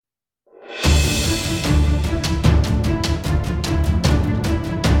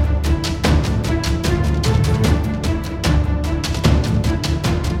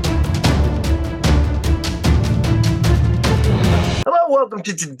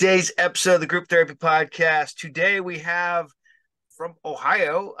to today's episode of the Group Therapy Podcast. Today we have from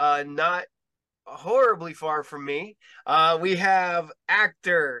Ohio, not horribly far from me, we have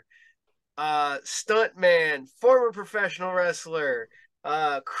actor, stuntman, former professional wrestler,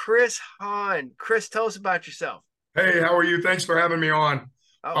 Chris Hahn. Chris, tell us about yourself. Hey, how are you? Thanks for having me on.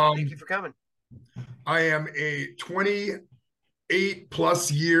 Oh, thank Um, you for coming. I am a 28 plus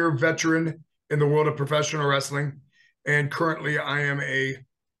year veteran in the world of professional wrestling, and currently I am a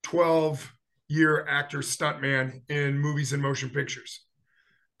 12-year actor stuntman in movies and motion pictures,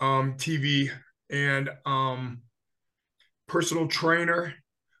 TV, and personal trainer.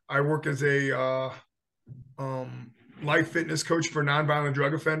 I work as a life fitness coach for nonviolent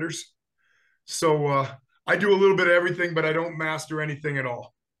drug offenders. So I do a little bit of everything, but I don't master anything at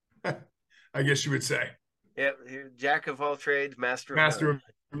all. I guess you would say. Yeah, jack of all trades, master of Master none.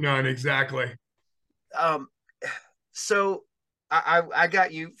 of none, exactly. Um, so I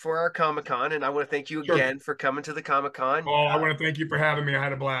got you for our Comic Con, and I want to thank you Sure. again for coming to the Comic Con. Oh, I want to thank you for having me. I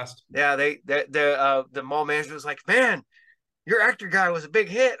had a blast. Yeah, the mall manager was like, "Man, your actor guy was a big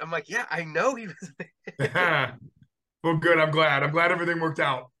hit." I'm like, "Yeah, I know he was." Well, good. I'm glad. I'm glad everything worked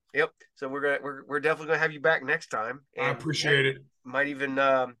out. Yep. So we're definitely gonna have you back next time, I and heck, appreciate it. might even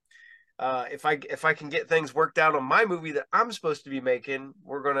if I can get things worked out on my movie that I'm supposed to be making,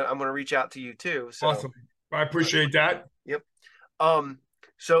 I'm gonna reach out to you too. So Awesome. I appreciate that. yep. Um.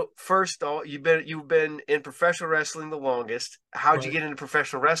 So first, all you've been in professional wrestling the longest. How'd you Right. get into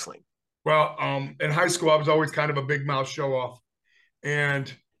professional wrestling? Well, in high school, I was always kind of a big mouth show off,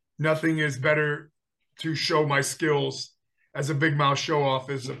 and nothing is better to show my skills as a big mouth show off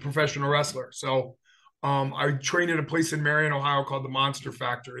as a professional wrestler. So, I trained at a place in Marion, Ohio called the Monster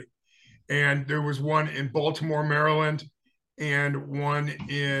Factory, and there was one in Baltimore, Maryland, and one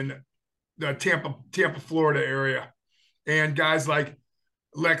in the Tampa, Florida area. And guys like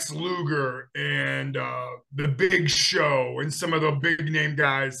Lex Luger and the Big Show and some of the big name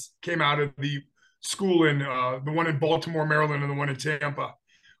guys came out of the school in the one in Baltimore, Maryland, and the one in Tampa.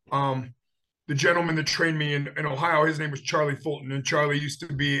 Um, the gentleman that trained me in Ohio, his name was Charlie Fulton, and Charlie used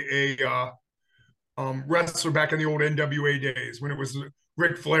to be a wrestler back in the old NWA days when it was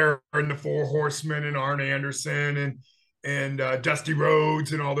Ric Flair and the Four Horsemen and Arn Anderson and Dusty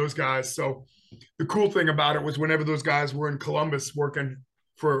Rhodes and all those guys. So the cool thing about it was whenever those guys were in Columbus working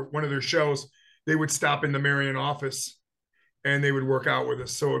for one of their shows, they would stop in the Marion office and they would work out with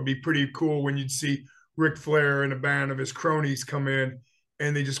us. So it'd be pretty cool when you'd see Ric Flair and a band of his cronies come in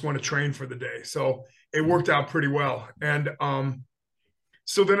and they just want to train for the day. So it worked out pretty well. And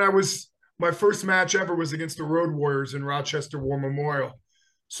so then my first match ever was against the Road Warriors in Rochester War Memorial.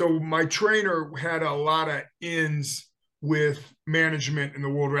 So my trainer had a lot of ins with management in the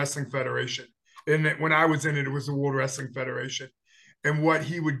World Wrestling Federation. And when I was in it, it was the World Wrestling Federation. And what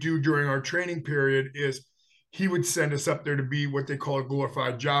he would do during our training period is he would send us up there to be what they call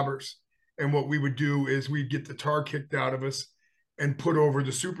glorified jobbers. And what we would do is we'd get the tar kicked out of us and put over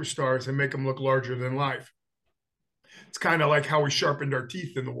the superstars and make them look larger than life. It's kind of like how we sharpened our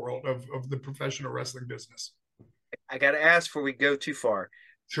teeth in the world of the professional wrestling business. I gotta ask before we go too far.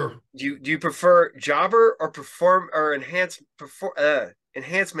 Sure. Do you prefer jobber or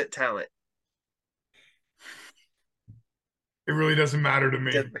enhancement talent? It really doesn't matter to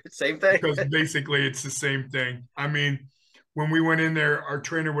me Same thing. because basically it's the same thing. I mean, when we went in there, our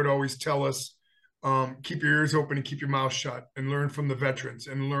trainer would always tell us, keep your ears open and keep your mouth shut and learn from the veterans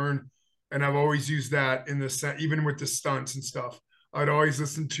and learn. And I've always used that in the even with the stunts and stuff. I'd always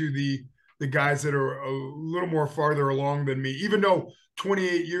listen to the guys that are a little more farther along than me, even though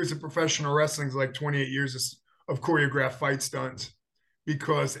 28 years of professional wrestling is like 28 years of choreographed fight stunts,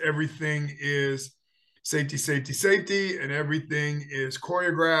 because everything is safety, safety, safety, and everything is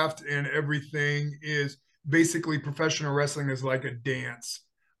choreographed, and everything is basically professional wrestling is like a dance.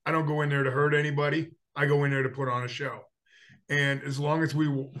 I don't go in there to hurt anybody. I go in there to put on a show. And as long as we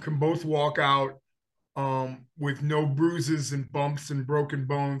can both walk out with no bruises and bumps and broken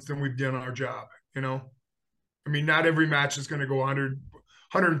bones, then we've done our job, you know? I mean, not every match is going to go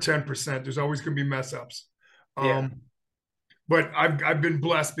 110%. There's always going to be mess ups. Yeah. But I've been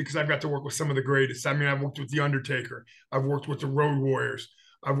blessed because I've got to work with some of the greatest. I mean, I've worked with The Undertaker. I've worked with the Road Warriors.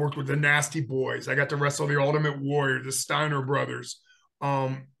 I've worked with the Nasty Boys. I got to wrestle the Ultimate Warrior, the Steiner brothers.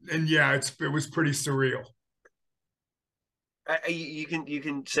 And yeah, it was pretty surreal. You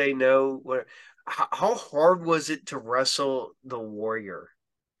can say no. How hard was it to wrestle the Warrior?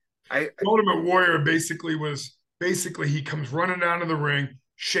 I The Ultimate Warrior basically he comes running down to the ring,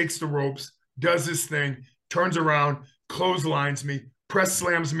 shakes the ropes, does his thing, turns around, clotheslines me, press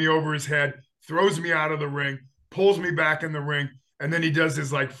slams me over his head, throws me out of the ring, pulls me back in the ring, And then he does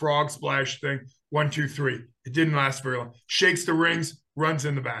his like frog splash thing. 1, 2, 3. It didn't last very long. Shakes the rings, runs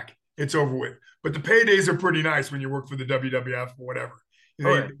in the back. It's over with. But the paydays are pretty nice when you work for the WWF or whatever.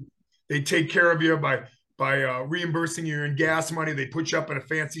 Oh, yeah. They take care of you by reimbursing you in gas money. They put you up in a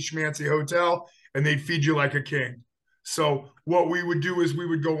fancy schmancy hotel and they'd feed you like a king. So what we would do is we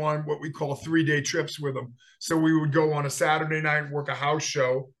would go on what we call 3-day trips with them. So we would go on a Saturday night, work a house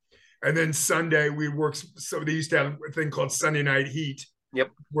show. And then Sunday we work. So they used to have a thing called Sunday Night Heat.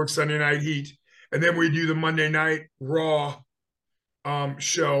 Yep. Work Sunday Night Heat. And then we do the Monday Night Raw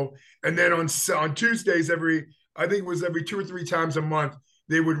show. And then on Tuesdays, I think it was every 2 or 3 times a month,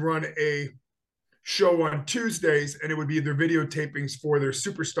 they would run a show on Tuesdays, and it would be their videotapings for their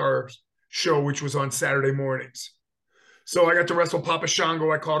Superstars show, which was on Saturday mornings. So I got to wrestle Papa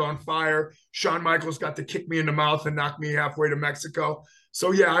Shango. I caught on fire. Shawn Michaels got to kick me in the mouth and knock me halfway to Mexico.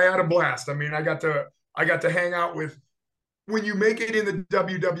 So yeah, I had a blast. I mean, I got to hang out with. When you make it in the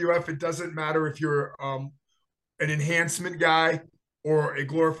WWF, it doesn't matter if you're an enhancement guy or a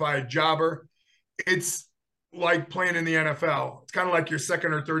glorified jobber. It's like playing in the NFL. It's kind of like your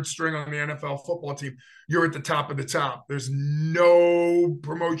second or third string on the NFL football team. You're at the top of the top. There's no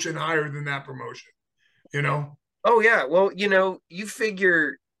promotion higher than that promotion, you know? Oh, yeah. Well, you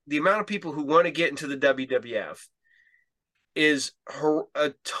figure the amount of people who want to get into the WWF is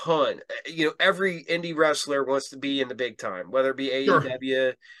a ton. Every indie wrestler wants to be in the big time, whether it be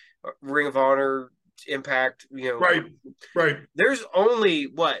AEW, Ring of Honor, Impact, Right. There's only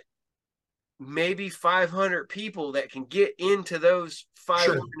maybe 500 people that can get into those 5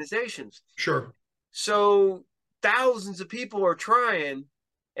 organizations. Sure. So thousands of people are trying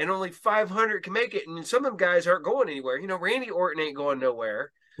and only 500 can make it. And some of them guys aren't going anywhere. Randy Orton ain't going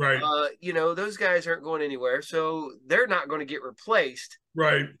nowhere. Right. Those guys aren't going anywhere. So they're not going to get replaced.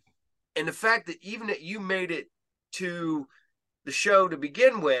 Right. And the fact that even that you made it to the show to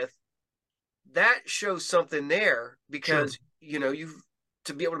begin with, that shows something there because, you've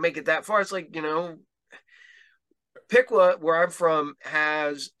to be able to make it that far. It's like, Piqua, where I'm from,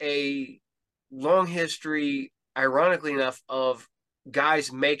 has a long history, ironically enough, of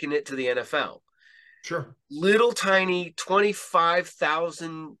guys making it to the NFL. Sure. Little tiny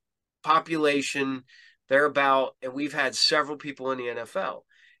 25,000 population thereabout, and we've had several people in the NFL.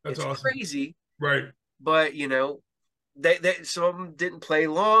 That's it's awesome. Crazy. Right. But, they some of them didn't play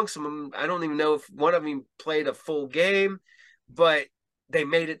long. Some of them, I don't even know if one of them played a full game, but they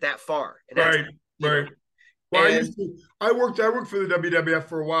made it that far. And right. Well, and, I worked for the WWF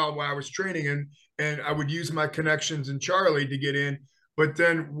for a while I was training, and I would use my connections in Charlie to get in. But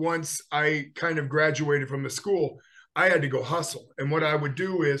then once I kind of graduated from the school, I had to go hustle. And what I would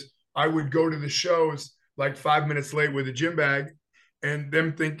do is I would go to the shows like 5 minutes late with a gym bag, and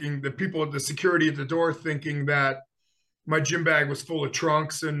them thinking, the people at the security at the door thinking that my gym bag was full of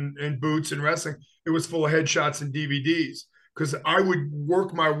trunks and boots and wrestling. It was full of headshots and DVDs, because I would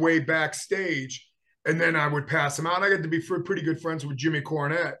work my way backstage and then I would pass them out. I got to be pretty good friends with Jimmy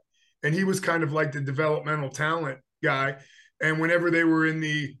Cornette, and he was kind of like the developmental talent guy. And whenever they were in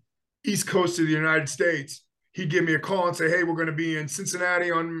the East Coast of the United States, he'd give me a call and say, hey, we're going to be in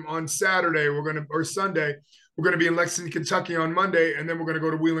Cincinnati on Saturday. Or Sunday. We're going to be in Lexington, Kentucky on Monday. And then we're going to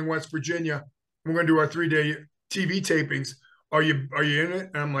go to Wheeling, West Virginia. We're going to do our 3-day TV tapings. Are you in it?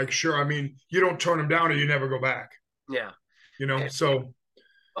 And I'm like, sure. I mean, you don't turn them down or you never go back. Yeah. So.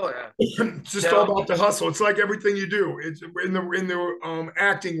 Oh yeah. It's just all about the hustle. It's like everything you do. It's in the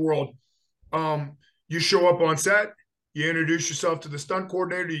acting world. You show up on set, you introduce yourself to the stunt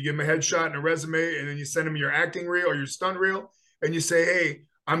coordinator, you give him a headshot and a resume, and then you send him your acting reel or your stunt reel, and you say, hey,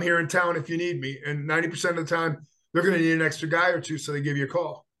 I'm here in town if you need me. And 90% of the time, they're going to need an extra guy or two, so they give you a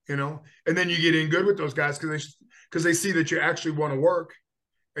call, and then you get in good with those guys because they see that you actually want to work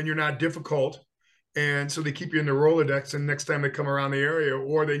and you're not difficult. And so they keep you in the Rolodex, and next time they come around the area,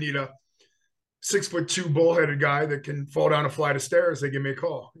 or they need a 6'2" bullheaded guy that can fall down a flight of stairs, they give me a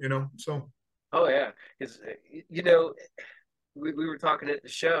call, so. Oh yeah. Because, we were talking at the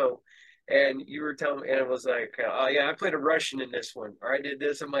show and you were telling me, and I was like, oh yeah, I played a Russian in this one. Or I did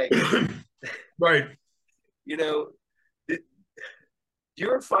this. I'm like, right. Do you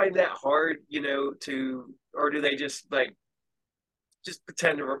ever find that hard, or do they just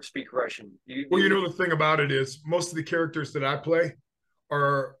pretend to speak Russian? The thing about it is most of the characters that I play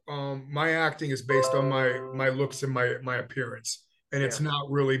are my acting is based on my looks and my appearance, and it's not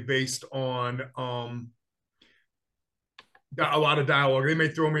really based on a lot of dialogue. They may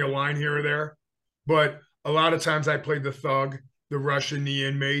throw me a line here or there, but a lot of times I play the thug, the Russian, the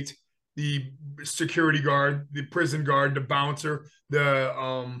inmate, the security guard, the prison guard, the bouncer, the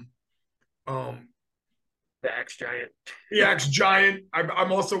The X Giant. The X Giant.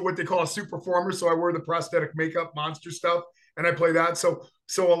 I'm also what they call a super performer, so I wear the prosthetic makeup monster stuff, and I play that. So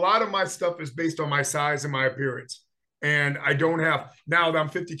a lot of my stuff is based on my size and my appearance. And I don't have now that I'm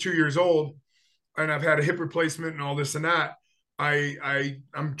 52 years old, and I've had a hip replacement and all this and that.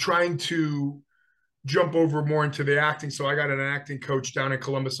 I'm trying to jump over more into the acting. So I got an acting coach down in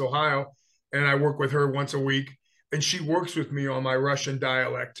Columbus, Ohio, and I work with her once a week. And she works with me on my Russian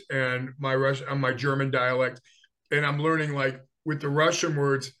dialect and on my German dialect. And I'm learning like with the Russian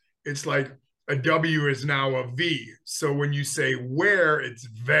words, it's like a W is now a V. So when you say where, it's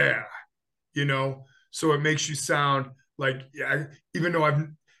ver, you know? So it makes you sound like, yeah, even though I've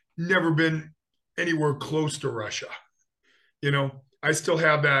never been anywhere close to Russia, you know, I still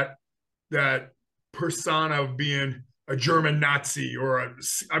have that persona of being a German Nazi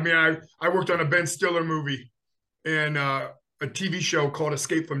I worked on a Ben Stiller movie and a TV show called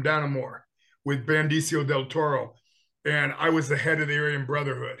Escape from Dannemora with Benicio del Toro, and I was the head of the Aryan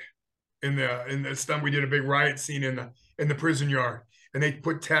Brotherhood in the stunt. We did a big riot scene in the prison yard, and they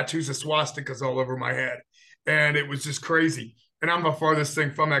put tattoos of swastikas all over my head, and it was just crazy. And I'm the farthest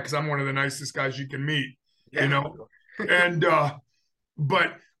thing from that because I'm one of the nicest guys you can meet, Yeah. you know. And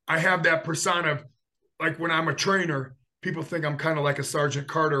but I have that persona of like when I'm a trainer, people think I'm kind of like a Sergeant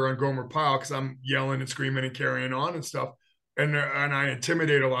Carter on Gomer Pyle because I'm yelling and screaming and carrying on and stuff. And I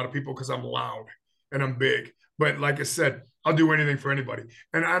intimidate a lot of people because I'm loud and I'm big. But like I said, I'll do anything for anybody.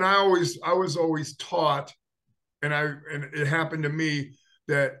 And I was always taught, and it happened to me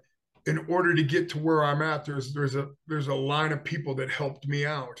that in order to get to where I'm at, there's a line of people that helped me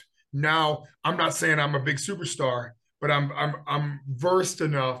out. Now I'm not saying I'm a big superstar, but I'm versed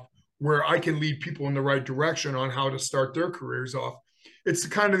enough where I can lead people in the right direction on how to start their careers off. It's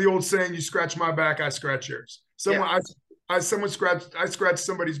kind of the old saying, you scratch my back, I scratch yours. I scratched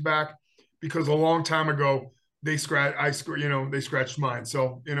somebody's back because a long time ago they scratched mine.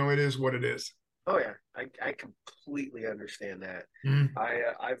 So, you know, it is what it is. Oh yeah, I completely understand that. Mm-hmm.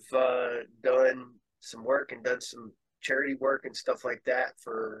 I've done some work and done some charity work and stuff like that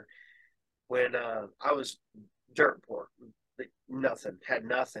for when I was dirt poor, had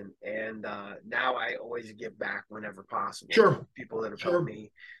nothing, and now I always give back whenever possible. Sure. People that have helped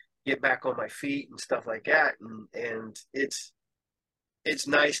me get back on my feet and stuff like that, and it's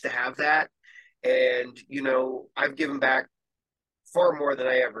nice to have that. And you know, I've given back far more than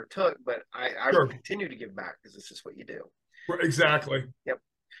I ever took, but I will continue to give back because it's just what you do. Exactly. Yep.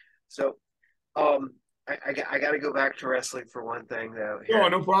 So, I got to go back to wrestling for one thing though. Here. Oh,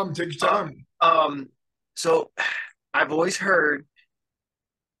 no problem. Take your time. So I've always heard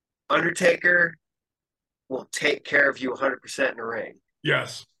Undertaker will take care of you 100% in the ring.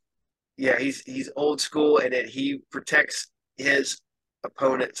 Yes. Yeah, he's old school, and he protects his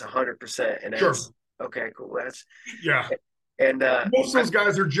opponents 100%. And that's okay, cool. That's And most of those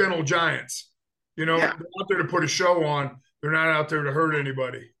guys are gentle giants. You know, they're out there to put a show on. They're not out there to hurt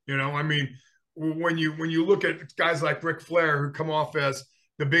anybody. You know, I mean, when you look at guys like Ric Flair who come off as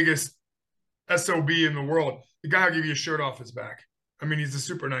the biggest SOB in the world, the guy will give you a shirt off his back. I mean, he's a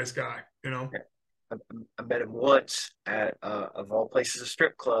super nice guy. You know. I met him once at of all places a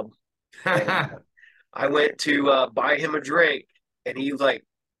strip club. I went to buy him a drink, and he was like,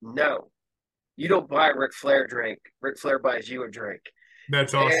 "No, you don't buy Ric Flair a drink. Ric Flair buys you a drink."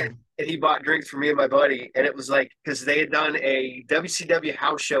 That's awesome. And he bought drinks for me and my buddy, and it was like because they had done a WCW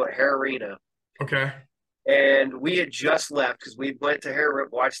house show at Hare Arena. Okay. And we had just left because we went to Hare,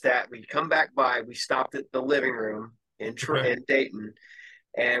 watched that. We come back by. We stopped at the living room in Dayton,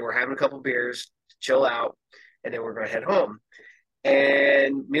 and we're having a couple beers, chill out, and then we're going to head home.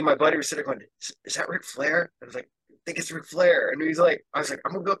 And me and my buddy were sitting there going, "Is that Ric Flair?" I was like, "I think it's Ric Flair." And I was like, "I'm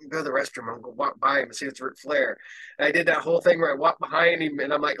gonna go up and go to the restroom. I'm gonna go walk by him and see if it's Ric Flair." And I did that whole thing where I walked behind him,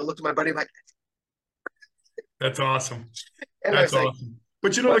 and I'm like, I looked at my buddy, I'm like, "That's awesome." And that's awesome.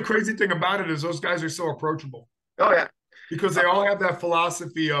 But you know, the crazy thing about it is those guys are so approachable. Oh yeah, because they all have that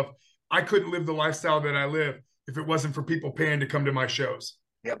philosophy of I couldn't live the lifestyle that I live if it wasn't for people paying to come to my shows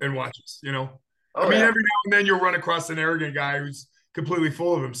and watch us. You know, I mean, every now and then you'll run across an arrogant guy who's completely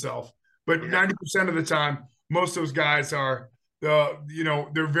full of himself, but 90% of the time, most of those guys are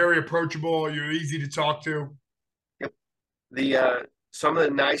they're very approachable. You're easy to talk to. Yep. The some of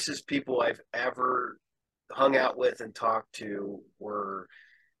the nicest people I've ever hung out with and talked to were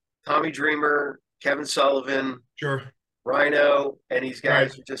Tommy Dreamer, Kevin Sullivan, Rhino, and these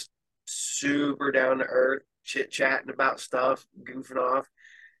guys are just super down to earth, chit-chatting about stuff, goofing off.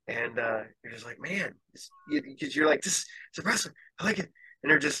 And you're just like, man, because you're like, this is a wrestler. I like it.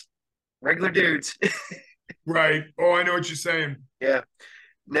 And they're just regular dudes. Right. Oh, I know what you're saying. Yeah.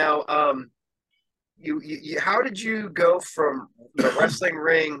 Now, how did you go from the wrestling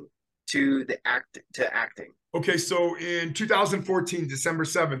ring to acting? Okay, so in 2014, December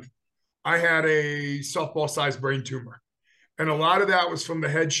 7th, I had a softball-sized brain tumor. And a lot of that was from the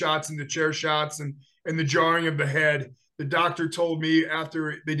head shots and the chair shots and the jarring of the head. The doctor told me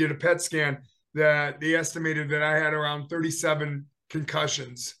after they did a PET scan that they estimated that I had around 37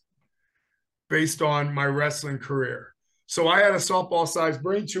 concussions based on my wrestling career. So I had a softball-sized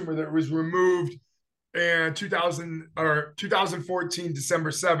brain tumor that was removed in 2014,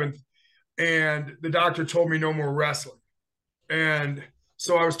 December 7th, and the doctor told me no more wrestling. And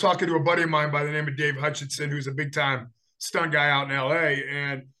so I was talking to a buddy of mine by the name of Dave Hutchinson, who's a big time stunt guy out in LA.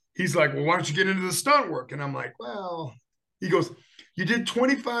 And he's like, well, why don't you get into the stunt work? And I'm like, well, he goes, you did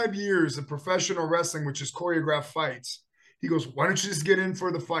 25 years of professional wrestling, which is choreographed fights. He goes, why don't you just get in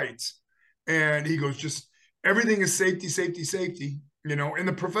for the fights? And he goes, just everything is safety, safety, safety. You know, in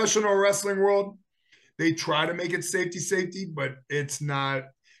the professional wrestling world, they try to make it safety, safety, but it's not,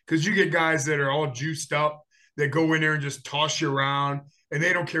 because you get guys that are all juiced up that go in there and just toss you around and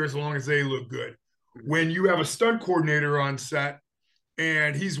they don't care as long as they look good. When you have a stunt coordinator on set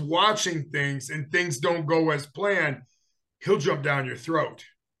and he's watching things and things don't go as planned, he'll jump down your throat.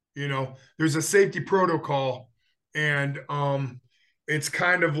 You know, there's a safety protocol, and it's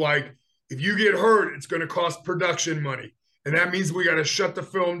kind of like if you get hurt, it's going to cost production money. And that means we got to shut the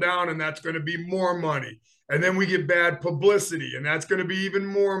film down, and that's going to be more money. And then we get bad publicity, and that's going to be even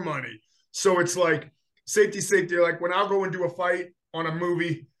more money. So it's like safety, safety. Like when I'll go and do a fight on a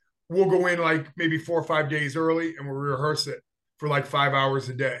movie, we'll go in like maybe 4 or 5 days early, and we'll rehearse it for like 5 hours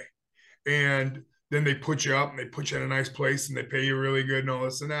a day. And then they put you up and they put you in a nice place and they pay you really good and all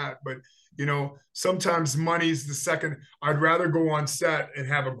this and that. But, you know, sometimes money's the second. I'd rather go on set and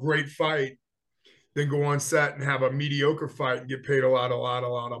have a great fight than go on set and have a mediocre fight and get paid a lot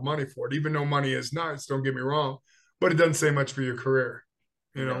of money for it. Even though money is nice, don't get me wrong, but it doesn't say much for your career,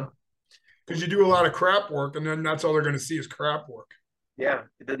 you know, because you do a lot of crap work and then that's all they're going to see is crap work. Yeah,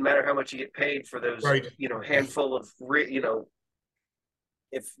 it doesn't matter how much you get paid for those, right. Handful of,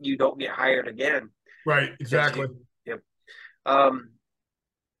 if you don't get hired again. Right, exactly. Yep.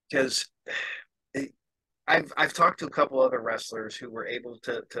 Because I've talked to a couple other wrestlers who were able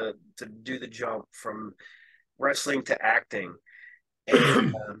to do the jump from wrestling to acting,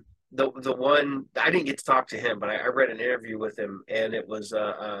 and the one I didn't get to talk to him, but I read an interview with him, and it was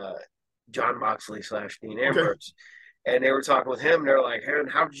John Moxley / Dean Ambrose, and they were talking with him. And they're like, "Aaron,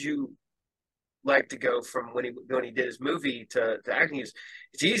 how did you like to go from when he did his movie to acting?"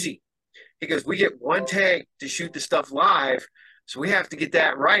 It's easy. He goes, we get one take to shoot the stuff live, so we have to get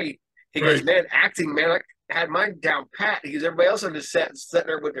that right. He goes, man, acting, man, I had mine down pat. He goes, everybody else on the set sitting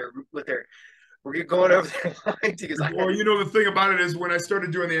there with their we're going over their lines. He goes, well, you know, the thing about it is when I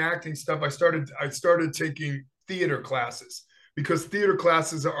started doing the acting stuff, I started taking theater classes because theater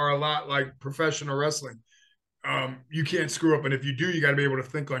classes are a lot like professional wrestling. You can't screw up, and if you do, you got to be able to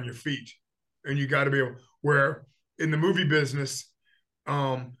think on your feet, and you got to be able. Where in the movie business,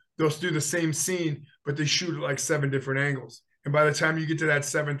 they'll do the same scene, but they shoot it like 7 different angles. And by the time you get to that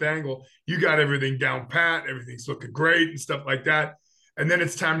 7th angle, you got everything down pat, everything's looking great and stuff like that. And then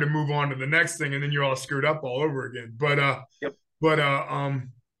it's time to move on to the next thing, and then you're all screwed up all over again. But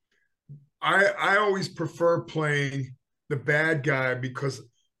I always prefer playing the bad guy because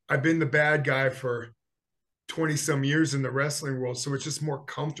I've been the bad guy for 20 some years in the wrestling world, so it's just more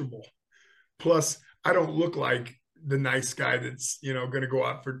comfortable. Plus, I don't look like the nice guy that's, you know, going to go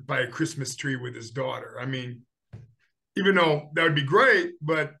out by a Christmas tree with his daughter. I mean, even though that would be great,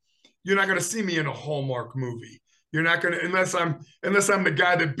 but you're not going to see me in a Hallmark movie. You're not going to, unless I'm the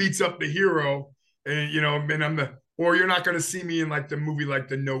guy that beats up the hero, and you know, and or you're not going to see me in like the movie, like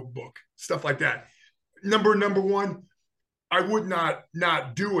The Notebook, stuff like that. Number one, I would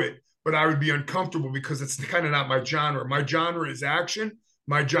not do it, but I would be uncomfortable because it's kind of not my genre. My genre is action.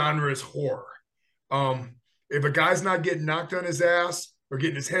 My genre is horror. If a guy's not getting knocked on his ass or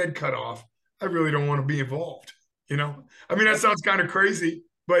getting his head cut off, I really don't want to be involved. You know, I mean, that sounds kind of crazy,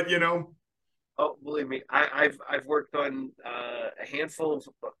 but you know. Oh, believe me, I've worked on a handful of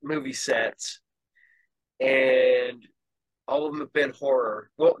movie sets, and all of them have been horror.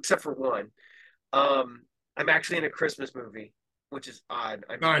 Well, except for one. I'm actually in a Christmas movie, which is odd.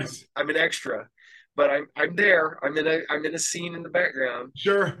 Nice. I'm an extra, but I'm there. I'm in a scene in the background.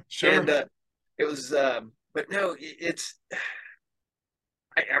 Sure. And it was, but no, it's.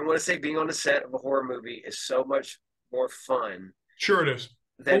 I want to say being on the set of a horror movie is so much more fun. Sure, it is.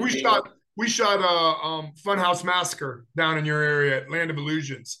 Well, we shot Funhouse Massacre down in your area at Land of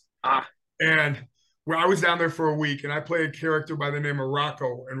Illusions. And where I was down there for a week, and I played a character by the name of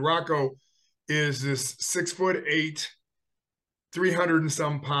Rocco. And Rocco is this 6'8", 300 and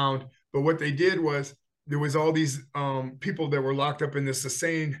some pound. But what they did was there was all these people that were locked up in this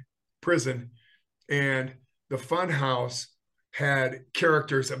insane prison, and the fun house had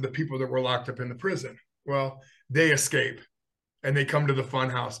characters of the people that were locked up in the prison. Well, they escape and they come to the fun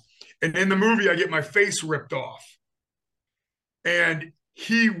house. And in the movie, I get my face ripped off. And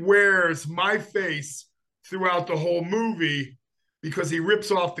he wears my face throughout the whole movie because he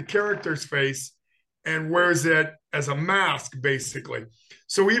rips off the character's face and wears it as a mask, basically.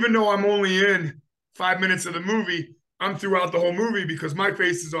 So even though I'm only in 5 minutes of the movie, I'm throughout the whole movie because my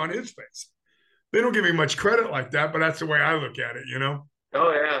face is on his face. They don't give me much credit like that, but that's the way I look at it, you know?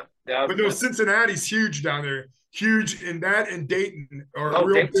 Oh yeah. But no, Cincinnati's huge down there. Huge in that, and Dayton are Oh,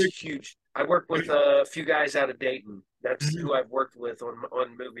 real Dayton's big. huge. I work with a few guys out of Dayton. That's Mhm. who I've worked with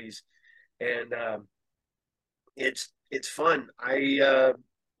on movies, and it's fun. I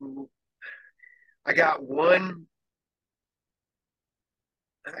got one.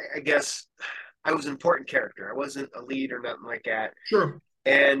 I guess I was an important character. I wasn't a lead or nothing like that. Sure,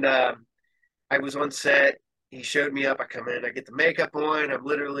 And I was on set. He showed me up. I come in. I get the makeup on. I'm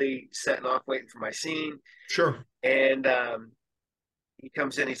literally setting off, waiting for my scene. sure. And he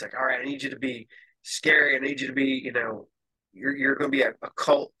comes in. He's like, "All right, I need you to be scary. I need you to be, you're going to be a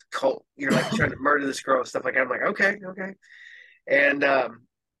cult. You're like trying to murder this girl and stuff like that." I'm like, "Okay, okay." And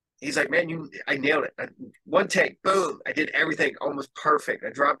he's like, "Man, I nailed it. One take, boom. I did everything almost perfect. I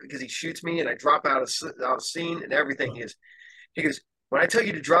dropped because he shoots me and I drop out of scene and everything." He goes, "When I tell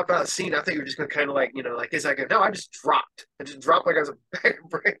you to drop out of the scene, I thought you were just going to kind of like, like this." I go, "No, I just dropped. I just dropped like I was a bag of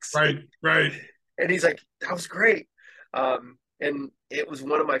bricks." Right, right. And he's like, "That was great." And it was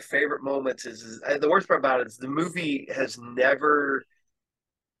one of my favorite moments. The worst part about it is the movie has never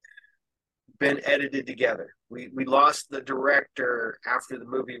been edited together. We lost the director after the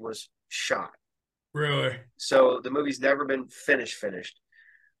movie was shot, Really? so the movie's never been finished.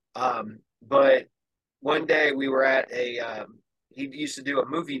 But one day we were at he used to do a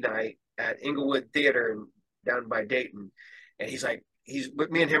movie night at Inglewood Theater down by Dayton, and he's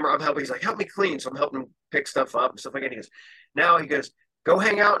with me and him. I'm helping. He's like, "Help me clean," so I'm helping him pick stuff up and stuff like that. He goes, "Go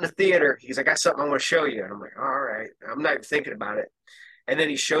hang out in the theater." "I got something I want to show you." And I'm like, "All right." I'm not even thinking about it. And then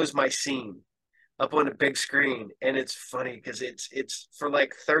he shows my scene up on the big screen, and it's funny because it's for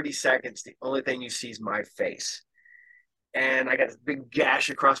like 30 seconds. The only thing you see is my face, and I got this big gash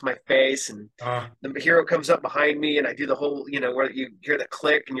across my face, and the hero comes up behind me, and I do the whole, where you hear the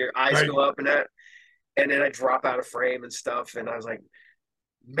click and your eyes Right. go up and that, and then I drop out of frame and stuff, and I was like,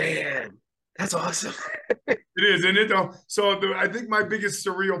 "Man, that's awesome." It is, and it though. So I think my biggest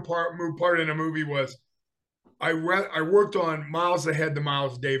surreal part in a movie was I worked on Miles Ahead, the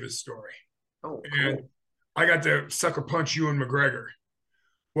Miles Davis story, Oh, and cool. I got to sucker punch Ewan McGregor.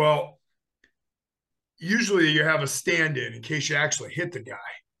 Well, usually you have a stand-in in case you actually hit the guy,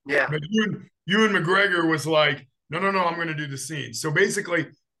 Yeah. but Ewan McGregor was like, "No, no, no, I'm going to do the scene." So basically,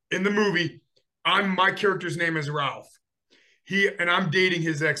 in the movie, my character's name is Ralph. I'm dating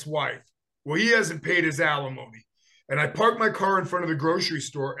his ex-wife. Well, he hasn't paid his alimony. And I park my car in front of the grocery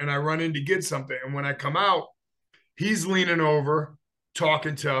store and I run in to get something. And when I come out, he's leaning over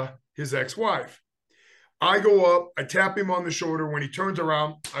talking to his ex-wife. I go up, I tap him on the shoulder. When he turns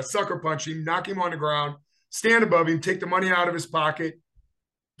around, I sucker punch him, knock him on the ground, stand above him, take the money out of his pocket,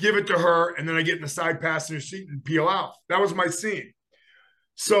 give it to her, and then I get in the side passenger seat and peel out. That was my scene.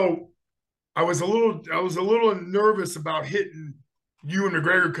 So I was a little nervous about hitting Ewan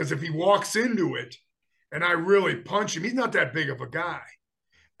McGregor because if he walks into it and I really punch him, he's not that big of a guy.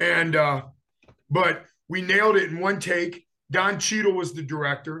 And but we nailed it in one take. Don Cheadle was the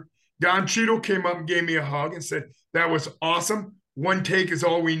director. Don Cheadle came up and gave me a hug and said, "That was awesome. One take is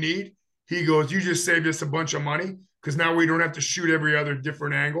all we need." He goes, "You just saved us a bunch of money because now we don't have to shoot every other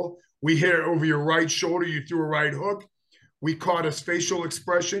different angle. We hit it over your right shoulder. You threw a right hook. We caught his facial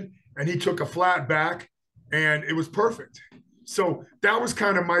expression, and he took a flat back, and it was perfect." So that was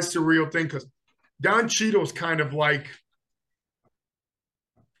kind of my surreal thing because Don Cheadle's kind of like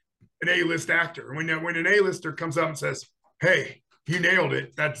an A-list actor. When an A-lister comes up and says, "Hey, you nailed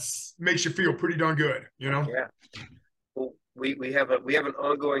it," that's makes you feel pretty darn good, you know? Yeah. Well, we have an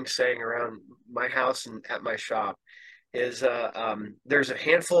ongoing saying around my house and at my shop is there's a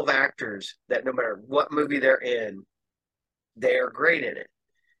handful of actors that no matter what movie they're in, they are great in it.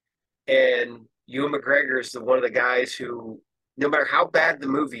 And Ewan McGregor is one of the guys who, no matter how bad the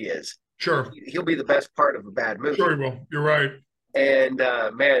movie is, Sure. he'll be the best part of a bad movie. Sure, well, you're right. And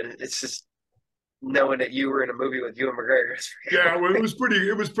man, it's just knowing that you were in a movie with Ewan McGregor. Yeah, well, it was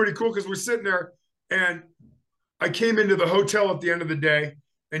pretty cool because we're sitting there and I came into the hotel at the end of the day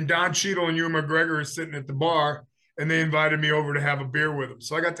and Don Cheadle and Ewan McGregor are sitting at the bar, and they invited me over to have a beer with them.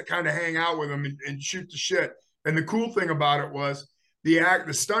 So I got to kind of hang out with them and shoot the shit. And the cool thing about it was the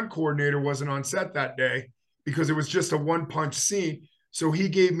stunt coordinator wasn't on set that day because it was just a one-punch scene. So he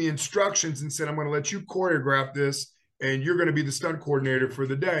gave me instructions and said, I'm going to let you choreograph this, and you're going to be the stunt coordinator for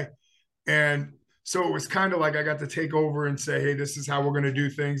the day. And so it was kind of like I got to take over and say, hey, this is how we're going to do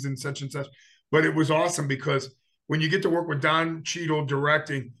things and such and such. But it was awesome because when you get to work with Don Cheadle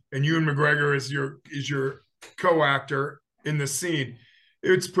directing and Ewan McGregor is your co-actor in the scene,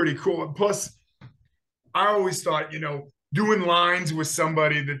 it's pretty cool. And plus, I always thought, doing lines with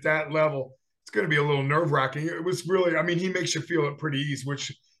somebody that level, it's going to be a little nerve-wracking. It was really, I mean, he makes you feel at pretty ease,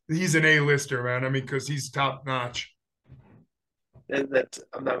 which he's an A-lister, man. I mean, because he's top-notch. I'm not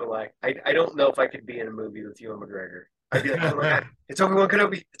gonna lie. I don't know if I could be in a movie with Ewan McGregor. I'd be like, oh my God, it's Obi-Wan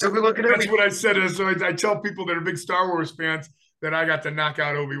Kenobi. It's Obi-Wan Kenobi. That's what I said. So I tell people that are big Star Wars fans that I got to knock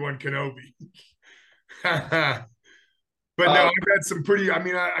out Obi-Wan Kenobi. But no, I've had some pretty,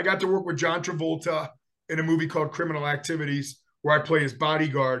 I got to work with John Travolta in a movie called Criminal Activities where I play his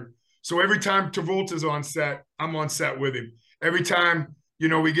bodyguard. So every time Travolta's on set, I'm on set with him. Every time,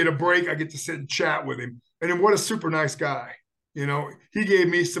 we get a break, I get to sit and chat with him. And then what a super nice guy. He gave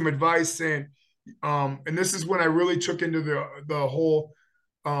me some advice saying, and this is when I really took into the whole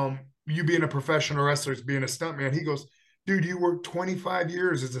you being a professional wrestler is being a stuntman. He goes, dude, you worked 25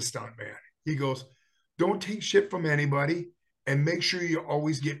 years as a stuntman. He goes, don't take shit from anybody and make sure you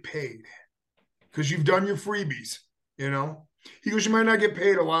always get paid because you've done your freebies, He goes, you might not get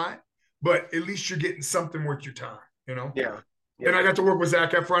paid a lot, but at least you're getting something worth your time, Yeah. And I got to work with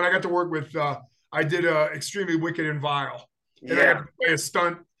Zac Efron. I got to work with, I did Extremely Wicked and Vile. And I got to play a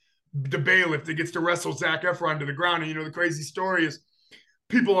stunt, the bailiff that gets to wrestle Zac Efron to the ground. And, the crazy story is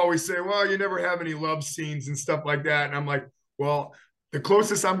people always say, well, you never have any love scenes and stuff like that. And I'm like, well, the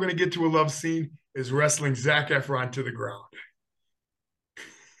closest I'm going to get to a love scene is wrestling Zac Efron to the ground.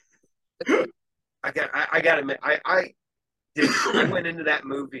 I got to admit, I went into that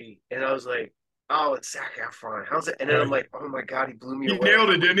movie and I was like, oh, it's Zac Efron. How's it? And then I'm like, oh my God, he blew me away. He nailed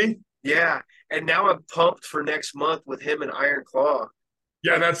it, didn't he? Yeah. And now I'm pumped for next month with him and Iron Claw.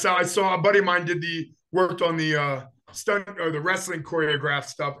 Yeah, that's how I saw a buddy of mine worked on the stunt or the wrestling choreograph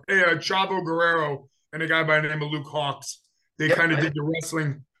stuff. Chavo Guerrero and a guy by the name of Luke Hawks. They kind of did the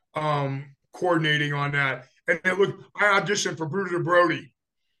wrestling coordinating on that. And I auditioned for Bruder Brody.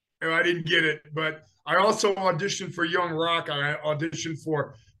 And I didn't get it, but I also auditioned for Young Rock. I auditioned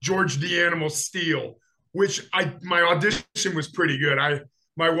for George the Animal Steel, which my audition was pretty good.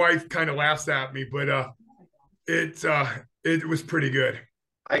 My wife kind of laughs at me, but it was pretty good.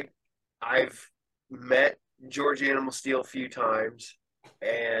 I've met George Animal Steel a few times,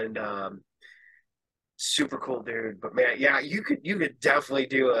 and super cool dude. But man, yeah, you could definitely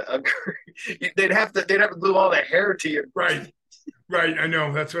do they'd have to glue all the hair to you. Right. I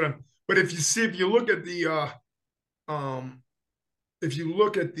know that's what I'm. But if you look at the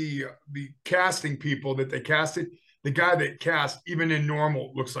casting people that they casted, the guy that cast, even in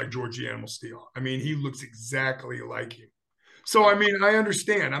normal, looks like George the Animal Steel. I mean, he looks exactly like him. So, I mean, I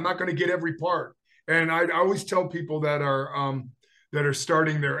understand. I'm not going to get every part. And I always tell people that are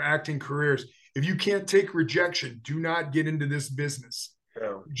starting their acting careers, if you can't take rejection, do not get into this business.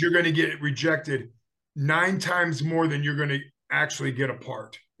 No. You're going to get rejected 9 times more than you're going to actually get a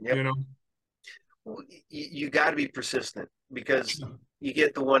part. Yep. Well, you got to be persistent because you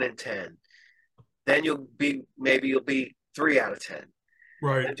get the 1 in 10. Then you'll be 3 out of 10.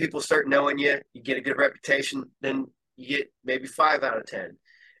 Right. And people start knowing you. You get a good reputation. Then you get maybe 5 out of 10.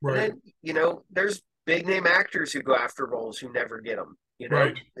 Right. And then, there's big name actors who go after roles who never get them.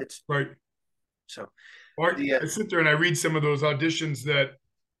 Right. It's right. So I sit there and I read some of those auditions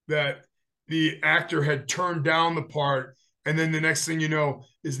that the actor had turned down the part. And then the next thing you know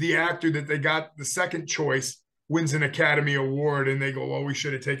is the actor that they got the second choice wins an Academy Award. And they go, well, we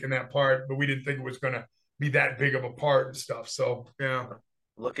should have taken that part, but we didn't think it was going to be that big of a part and stuff. So, yeah.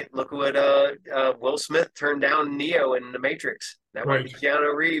 Look what Will Smith turned down Neo in The Matrix. That right. was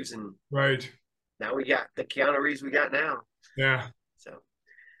Keanu Reeves. And right. Now we got the Keanu Reeves we got now. Yeah. So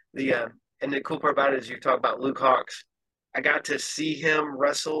and the cool part about it is you talk about Luke Hawks. I got to see him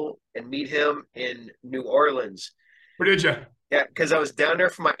wrestle and meet him in New Orleans. Where did you? Yeah, because I was down there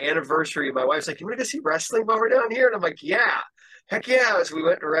for my anniversary. My wife's like, "You want to go see wrestling while we're down here?" And I'm like, "Yeah, heck yeah!" So we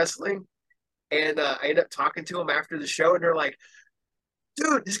went to wrestling, and I ended up talking to them after the show, and they're like,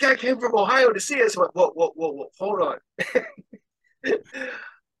 "Dude, this guy came from Ohio to see us." I went, whoa, hold on.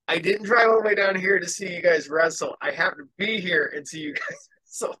 I didn't drive all the way down here to see you guys wrestle. I happened to be here and see you guys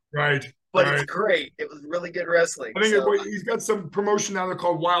wrestle. Right. but it's Right. great. It was really good wrestling. I think So he's got some promotion now. They're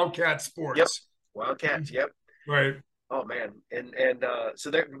called Wildcat yep, Sports. Wildcats. Yep. Right. Oh man, and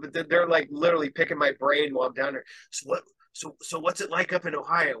so they're like literally picking my brain while I'm down there. So what? So what's it like up in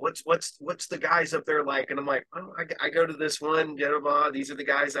Ohio? What's the guys up there like? And I'm like, oh, I go to this one, blah, blah, blah. These are the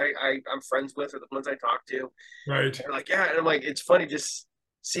guys I'm friends with, or the ones I talk to. And Right. they're like, yeah, and I'm like, it's funny just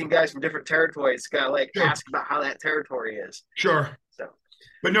seeing guys from different territories, kind of like Sure. ask about how that territory is. Sure. So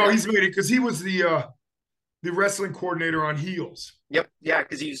But no, yeah, he's made it because he was the wrestling coordinator on Heels. yep, yeah,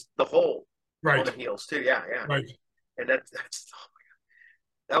 because he's the whole Right. on heels too. Yeah, yeah, Right. and that's oh my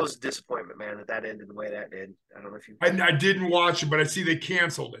God, that was a disappointment, man. That ended the way that did. I don't know if you. I didn't watch it, but I see they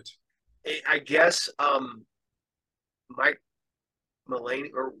canceled it. I guess Mike Mulaney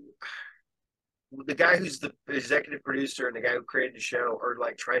or the guy who's the executive producer and the guy who created the show are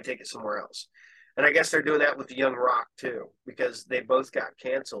like trying to take it somewhere else. And I guess they're doing that with the Young Rock too, because they both got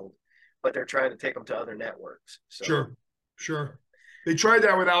canceled, but they're trying to take them to other networks. So. Sure. Sure. They tried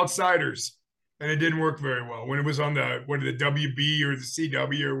that with Outsiders, and it didn't work very well when it was on the WB or the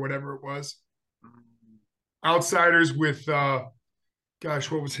CW or whatever it was. Outsiders with gosh,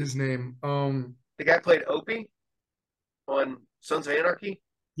 what was his name? The guy played Opie on Sons of Anarchy.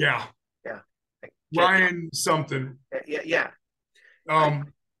 Yeah, Yeah, Ryan something. yeah, yeah.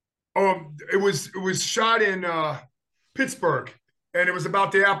 Um, it was shot in Pittsburgh, and it was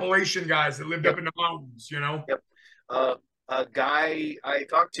about the Appalachian guys that lived Yep. up in the mountains. You know. Yep. A guy I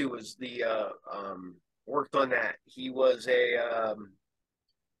talked to was the worked on that. He was a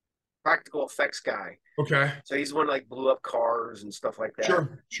practical effects guy. Okay. So he's the one like blew up cars and stuff like that.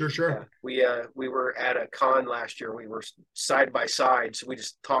 Sure. Yeah. We were at a con last year. We were side by side, so we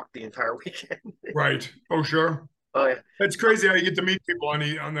just talked the entire weekend. Right. Oh, sure. Oh yeah. That's crazy how you get to meet people on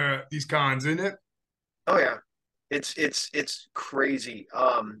these cons, isn't it? Oh yeah. It's crazy.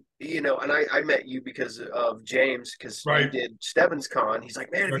 And I met you because of James, because you Right. did Stebbins Con. He's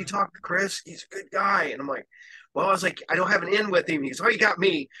like, man, if you Right. talk to Chris, he's a good guy. And I'm like, well, I was like, I don't have an in with him. He's, oh, you got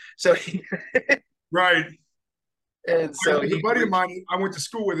me. So Right. and so There's a buddy of mine I went to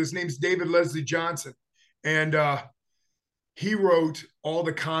school with. His name's David Leslie Johnson, and he wrote all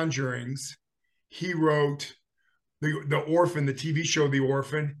the Conjurings. He wrote the Orphan, the TV show The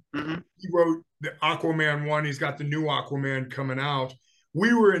Orphan. Mhm. He wrote the Aquaman one. He's got the new Aquaman coming out.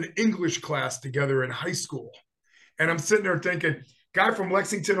 We were in English class together in high school, and I'm sitting there thinking, guy from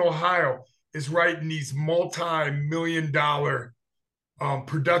Lexington, Ohio, is writing these multi-million-dollar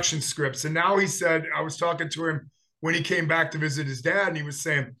production scripts. And now he said, I was talking to him when he came back to visit his dad, and he was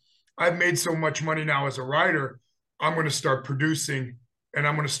saying, I've made so much money now as a writer, I'm going to start producing, and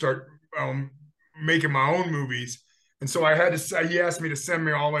I'm going to start making my own movies. And so I had to say, he asked me to send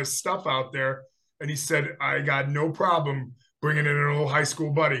me all his stuff out there. And he said, I got no problem bringing in an old high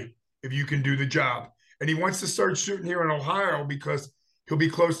school buddy if you can do the job. And he wants to start shooting here in Ohio because he'll be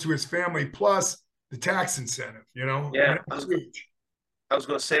close to his family, plus the tax incentive, you know? Yeah, I mean, I was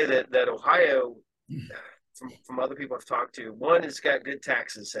going to say that Ohio, from other people I've talked to, one, it's got good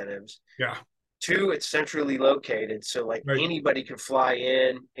tax incentives. yeah. Two, it's centrally located, so like Right. anybody can fly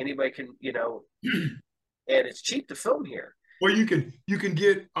in, anybody can, and it's cheap to film here. Well, you can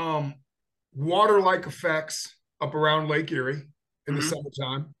get water-like effects up around Lake Erie in the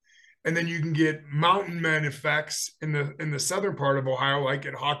summertime, and then you can get mountain men effects in the southern part of Ohio, like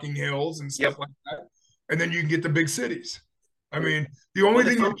at Hocking Hills and stuff like that. And then you can get the big cities. I mean, the only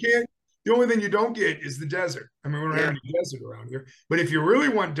thing you don't get is the desert. I mean, we don't have any desert around here. But if you really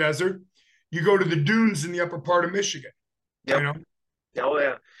want desert, you go to the dunes in the upper part of Michigan. Yep. You know? Oh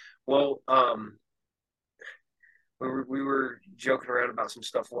yeah. Well, we were joking around about some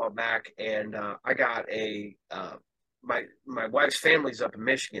stuff a while back, and I got my wife's family's up in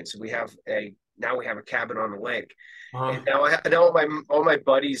Michigan, so we have a cabin on the lake. And now I know all my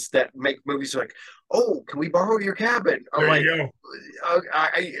buddies that make movies are like, oh, can we borrow your cabin? I'm There like, you go.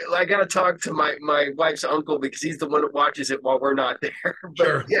 I got to talk to my wife's uncle because he's the one that watches it while we're not there. But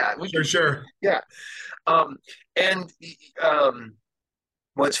Sure. yeah, Sure. yeah. And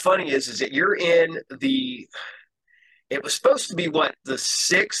what's funny is that you're in it was supposed to be the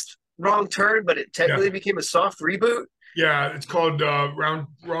sixth Wrong Turn, but it technically became a soft reboot. Yeah, it's called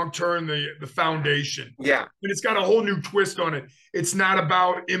Wrong Turn, the Foundation. Yeah. And it's got a whole new twist on it. It's not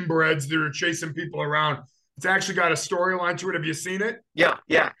about inbreds that are chasing people around. It's actually got a storyline to it. Have you seen it? Yeah.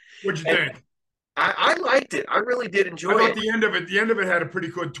 What'd you think? I liked it. I really did enjoy I thought it. the end of it had a pretty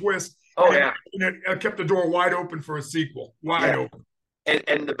good twist. Oh, and it kept the door wide open for a sequel. Wide open.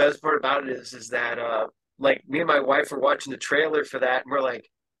 And the best part about it is that like me and my wife were watching the trailer for that, and we're like,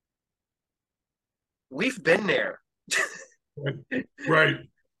 we've been there. Right.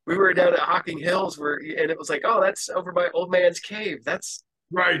 we were down at Hocking Hills and it was like, oh, that's over by Old Man's Cave. That's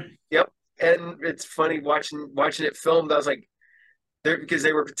Right. yep. And it's funny watching it filmed. I was like, there because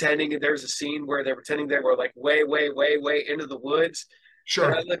they were pretending. There was a scene where they're pretending they were like way, way, way, way into the woods. And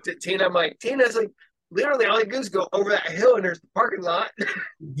I Sure. looked at Tina. I'm like, Tina's like, literally all you do is go over that hill and there's the parking lot.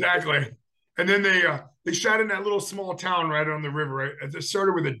 Exactly. And then they shot in that little small town right on the river. Right? It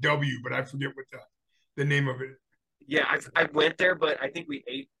started with a W, but I forget what the name of it. Yeah, I went there, but I think we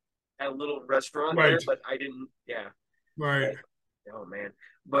ate at a little restaurant there, Right. but I didn't. Yeah. Right. But, oh man.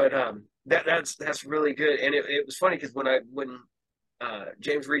 But that's really good. And it was funny because when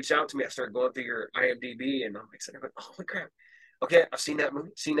James reached out to me, I started going through your IMDb and I'm like, holy crap. Okay, I've seen that movie,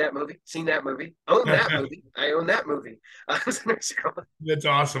 seen that movie, seen that movie, own that movie. I own that movie. That's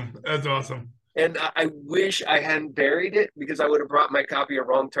awesome. That's awesome. And I wish I hadn't buried it because I would have brought my copy of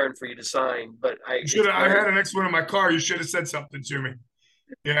Wrong Turn for you to sign. But You should it's have. I buried. had an next one in my car. You should have said something to me.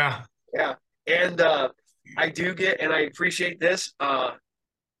 Yeah. Yeah. And I do get, and I appreciate this,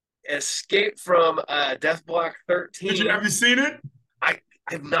 Escape from Death Block Did you 13. have you seen it? I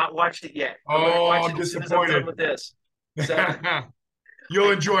have not watched it yet. I'm going to Oh, watch I'm it as soon as I'm done disappointed. with this. So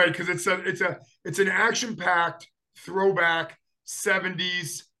You'll enjoy it because it's an action-packed throwback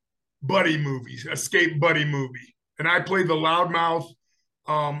 70s buddy movies, escape buddy movie. And I play the loudmouth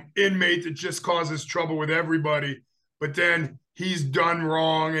inmate that just causes trouble with everybody, but then he's done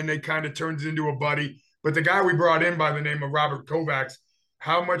wrong and they kind of turns into a buddy. But the guy we brought in by the name of Robert Kovacs,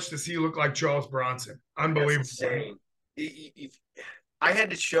 how much does he look like Charles Bronson? that's Unbelievable. insane. I had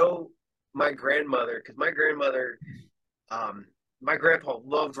to show my grandmother because um, my grandpa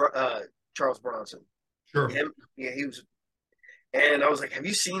loved Charles Bronson. Sure. Him, yeah, he was, and I was like, "Have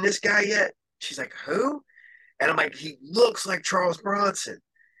you seen this guy yet?" She's like, "Who?" And I'm like, "He looks like Charles Bronson."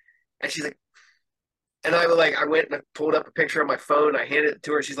 And she's like, and I went and I pulled up a picture on my phone. I handed it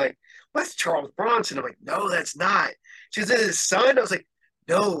to her. She's like, "What's Charles Bronson?" I'm like, "No, that's not." She said, "His son." I was like,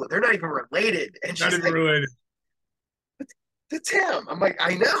 "No, they're not even related." And Not she's even like, related. "That's him." I'm like,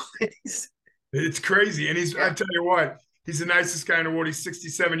 "I know." It's crazy. And I Yeah. tell you what, he's the nicest guy in the world. He's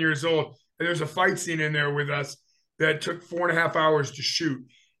 67 years old. And there's a fight scene in there with us that took 4.5 hours to shoot.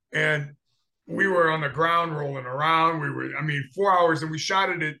 And we were on the ground rolling around. 4 hours, and we shot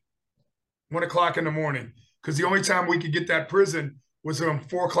it at 1 o'clock in the morning. Because the only time we could get that prison was from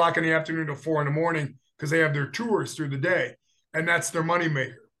 4 o'clock in the afternoon to 4 in the morning, because they have their tours through the day. And that's their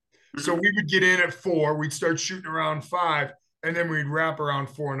moneymaker. So Mhm. we would get in at 4, we'd start shooting around 5, and then we'd wrap around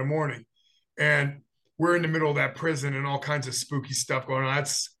 4 in the morning. And we're in the middle of that prison and all kinds of spooky stuff going on.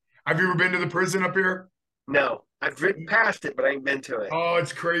 Have you ever been to the prison up here? No, I've ridden past it, but I ain't been to it. Oh,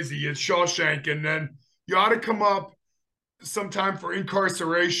 it's crazy. It's Shawshank. And then you ought to come up sometime for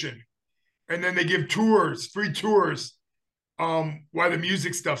incarceration. And then they give tours, free tours, while the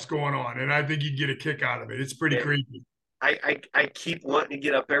music stuff's going on. And I think you'd get a kick out of it. It's pretty Yeah. creepy. I keep wanting to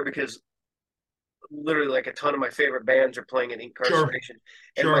get up there because literally like a ton of my favorite bands are playing in Sure, incarceration.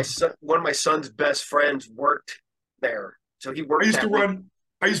 And my sure. son, one of my son's best friends worked there. So he I worked used to that week. run,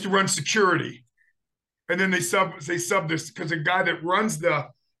 I used to run security. And then they sub this because the guy that runs the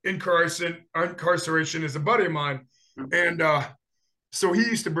incarceration is a buddy of mine. And so he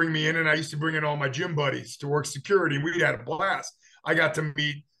used to bring me in, and I used to bring in all my gym buddies to work security. We had a blast. I got to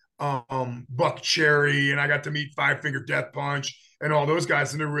meet Buck Cherry, and I got to meet Five Finger Death Punch, and all those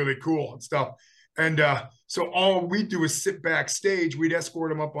guys, and they're really cool and stuff. And so all we do is sit backstage. We'd escort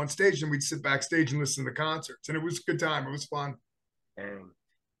them up on stage, and we'd sit backstage and listen to the concerts. And it was a good time. It was fun. Dang.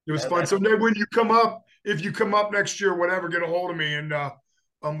 It was That, fun. that's So then when you come up, if you come up next year, whatever, get a hold of me, and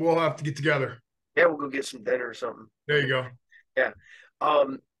we'll have to get together. yeah, we'll go get some dinner or something. There you go. Yeah.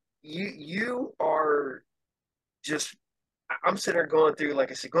 Um, you are just I'm sitting there going through,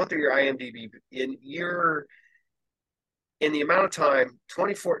 like I said, going through your IMDb in the amount of time,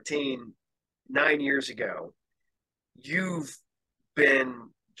 2014, 9 years ago, you've been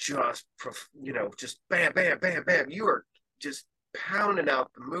just just bam, bam, bam, bam. You are just pounding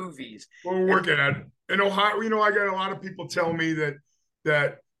out the movies. Well, we're And working at it. In Ohio, I got a lot of people tell me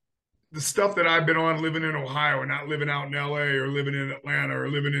that the stuff that I've been on living in Ohio and not living out in LA or living in Atlanta or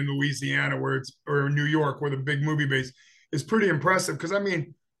living in Louisiana or New York where the big movie base is pretty impressive. Because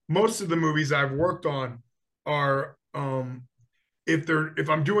most of the movies I've worked on are if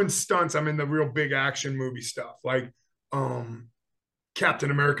I'm doing stunts, I'm in the real big action movie stuff like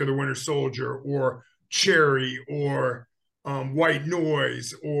Captain America: The Winter Soldier or Cherry or White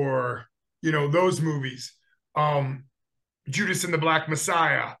Noise or those movies. Judas and the Black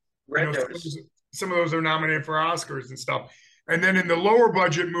Messiah. You Red know, Notice. some of those are nominated for Oscars and stuff. And then in the lower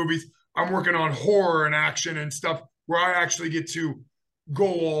budget movies, I'm working on horror and action and stuff where I actually get to go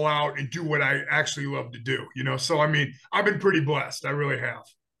all out and do what I actually love to do, you know? So, I mean, I've been pretty blessed. I really have.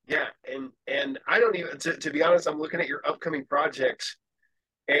 Yeah, and I don't even to be honest, I'm looking at your upcoming projects,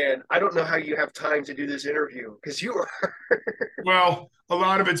 and I don't know how you have time to do this interview because you are. Well, a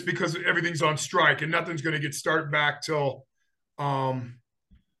lot of it's because everything's on strike and nothing's going to get started back um,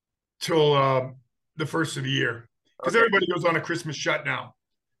 till the first of the year because Okay. everybody goes on a Christmas shutdown.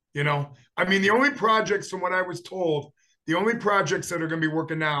 You know, I mean, the only projects, from what I was told, the only projects that are going to be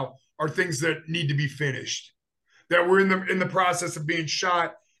working now are things that need to be finished, that were in the process of being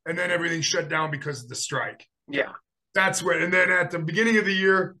shot, and then everything shut down because of the strike. Yeah. That's what. And then at the beginning of the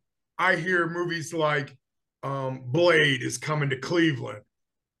year, I hear movies like Blade is coming to Cleveland,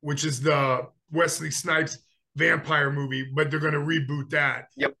 which is the Wesley Snipes vampire movie, but they're going to reboot that.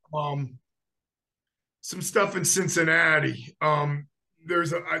 Yep. Some stuff in Cincinnati.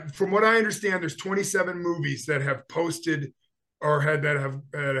 From what I understand, there's 27 movies that have posted or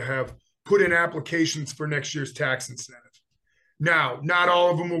that have put in applications for next year's tax incentive. Now, not all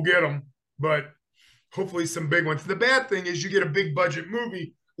of them will get them, but hopefully some big ones. The bad thing is you get a big budget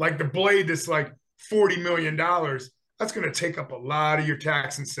movie like The Blade that's like $40 million. That's going to take up a lot of your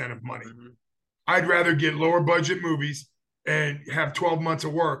tax incentive money. Mm-hmm. I'd rather get lower budget movies and have 12 months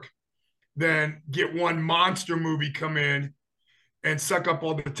of work than get one monster movie come in and suck up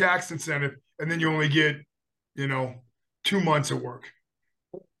all the tax incentive, and then you only get, 2 months of work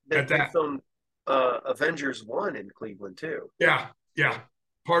at They that. filmed Avengers 1 in Cleveland too. Yeah, yeah.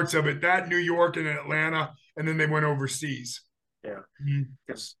 Parts of it, that New York and Atlanta, and then they went overseas. Yeah. Mm-hmm.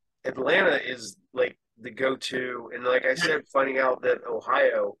 Because Atlanta is like the go-to, and like I said, finding out that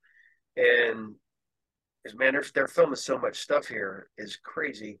Ohio and is man, they're filming so much stuff here is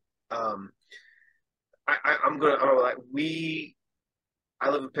crazy. I'm like I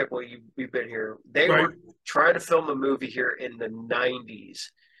live in Pickle. We've been here. They Right. were trying to film a movie here in the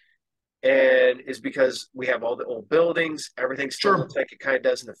 '90s, and it's because we have all the old buildings. Everything still Sure. looks like it kind of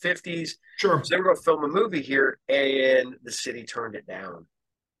does in the '50s. Sure. So they were going to film a movie here, and the city turned it down.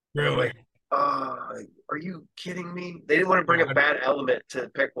 And I'm Really. like, are you kidding me? They didn't want to bring a bad element to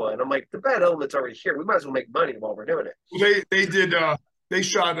Pickle, and I'm like, the bad element's already here. We might as well make money while we're doing it. They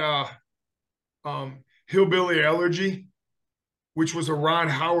shot Hillbilly Elegy, which was a Ron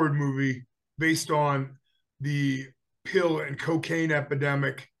Howard movie based on the pill and cocaine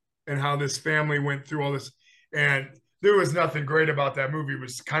epidemic and how this family went through all this. And there was nothing great about that movie. It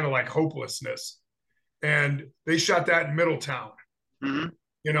was kind of like hopelessness. And they shot that in Middletown, Mm-hmm.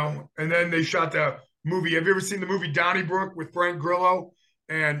 And then they shot the movie. Have you ever seen the movie Donnybrook with Frank Grillo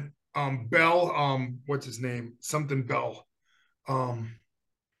and Bell? What's his name? Something Bell.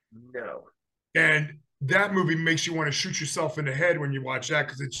 No. And that movie makes you want to shoot yourself in the head when you watch that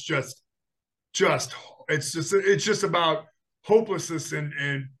because it's just about hopelessness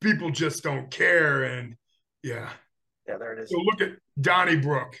and people just don't care. And yeah. Yeah, there it is. So look at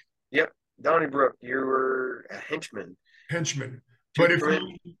Donnybrook. Yep. Donnybrook, you were a henchman. Henchman. But if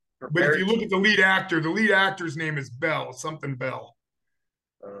you look at the lead actor's name is Bell, something Bell.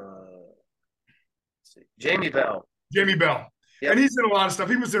 Jamie Bell. Jamie Bell. Yep. And he's in a lot of stuff.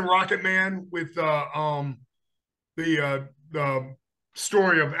 He was in Rocket Man with the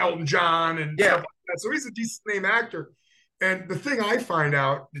story of Elton John and stuff like that. So he's a decent name actor. And the thing I find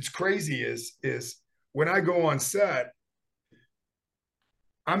out that's crazy is when I go on set,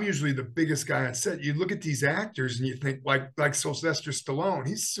 I'm usually the biggest guy on set. You look at these actors and you think like Sylvester Stallone,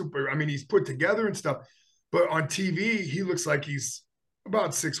 he's super. I mean, he's put together and stuff, but on TV he looks like he's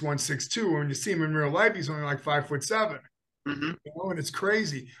about 6'1", 6'2". When you see him in real life, he's only like 5'7". Mm-hmm. And it's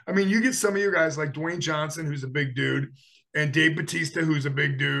crazy. I mean, you get some of your guys like Dwayne Johnson, who's a big dude, and Dave Bautista, who's a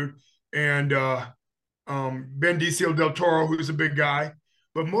big dude, and Benicio del Toro, who's a big guy.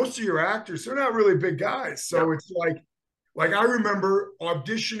 But most of your actors, they're not really big guys. So it's like I remember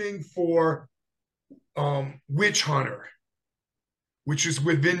auditioning for Witch Hunter, which is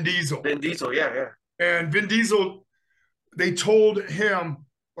with Vin Diesel. Vin Diesel, yeah. And Vin Diesel, they told him,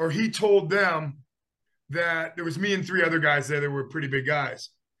 or he told them, that there was me and 3 other guys there that were pretty big guys,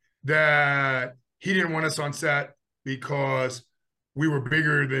 that he didn't want us on set because we were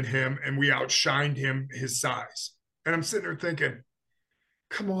bigger than him and we outshined him his size. And I'm sitting there thinking,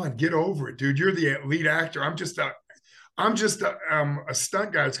 come on, get over it, dude. You're the lead actor. I'm just a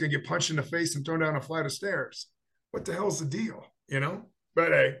stunt guy that's going to get punched in the face and thrown down a flight of stairs. What the hell's the deal? But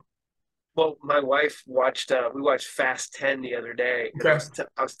hey. Well, my wife watched. We watched Fast 10 the other day. And Okay.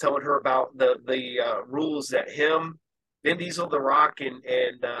 I was telling her about the rules that him, Vin Diesel, The Rock, and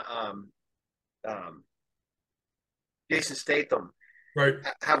Jason Statham right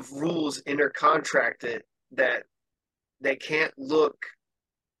have rules in their contract that they can't look,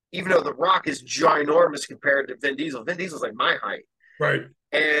 even though The Rock is ginormous compared to Vin Diesel. Vin Diesel's like my height. Right.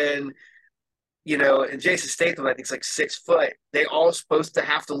 And, you know, and Jason Statham, I think, is like 6 foot. They all supposed to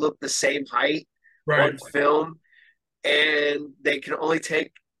have to look the same height Right. on film. And they can only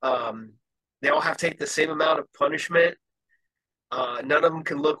take, they all have to take the same amount of punishment. None of them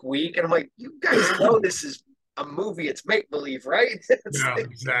can look weak. And I'm like, you guys know this is a movie. It's make believe, right? Yeah,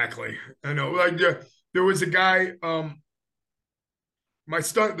 exactly. I know. Like there was a guy, the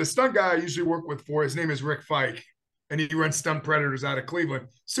stunt guy I usually work with for, his name is Rick Fike, and he runs Stunt Predators out of Cleveland.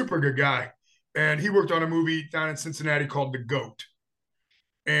 Super good guy. And he worked on a movie down in Cincinnati called The Goat.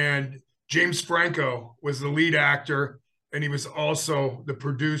 And James Franco was the lead actor, and he was also the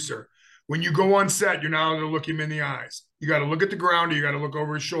producer. When you go on set, you're not allowed to look him in the eyes. You got to look at the ground, or you got to look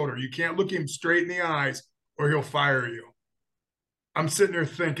over his shoulder. You can't look him straight in the eyes, or he'll fire you. I'm sitting there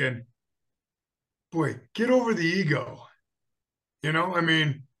thinking, boy, get over the ego. You know, I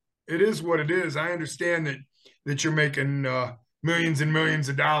mean, it is what it is. I understand that you're making millions and millions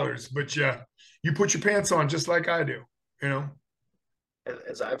of dollars, but you put your pants on just like I do. You know,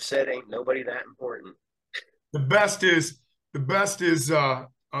 As I've said, ain't nobody that important. the best is there's a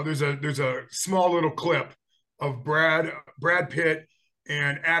small little clip of Brad Pitt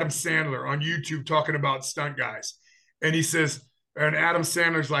and Adam Sandler on YouTube talking about stunt guys, and he says, and Adam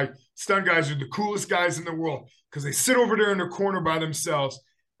Sandler's like, stunt guys are the coolest guys in the world because they sit over there in their corner by themselves.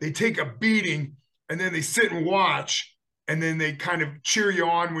 They take a beating and then they sit and watch, and then they kind of cheer you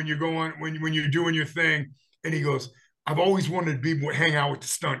on when you're going when you're doing your thing. And he goes, I've always wanted to hang out with the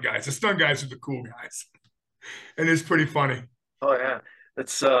stunt guys. The stunt guys are the cool guys, and it's pretty funny. Oh yeah,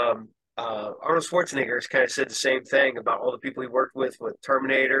 that's Arnold Schwarzenegger has kind of said the same thing about all the people he worked with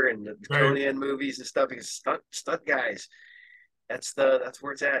Terminator and the Right, Conan movies and stuff. Because stunt guys, that's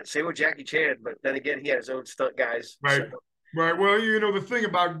where it's at. Same with Jackie Chan, but then again, he had his own stunt guys. right, So right. Well, you know, the thing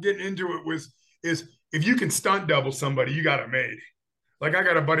about getting into it is if you can stunt double somebody, you got it made. Like I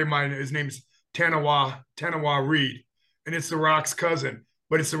got a buddy of mine, his name's Tanawa Reed, and it's The Rock's cousin,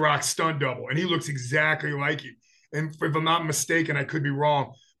 but it's The Rock's stunt double, and he looks exactly like him. And if I'm not mistaken, I could be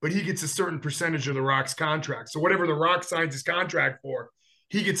wrong, but he gets a certain percentage of The Rock's contract. So whatever The Rock signs his contract for,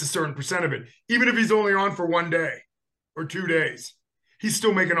 he gets a certain percent of it, even if he's only on for 1 day or 2 days. He's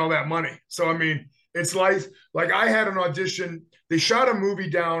still making all that money. So I mean, it's like I had an audition. They shot a movie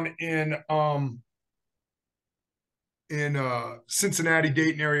down in Cincinnati,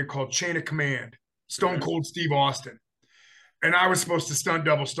 Dayton area called Chain of Command, Stone mhm. Cold Steve Austin. And I was supposed to stunt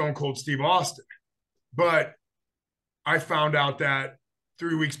double Stone Cold Steve Austin. But I found out that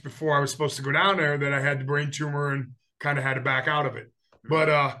 3 weeks before I was supposed to go down there that I had the brain tumor and kind of had to back out of it.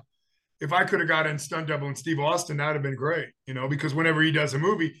 But if I could have got in stunt double and Steve Austin, that'd have been great, you know, because whenever he does a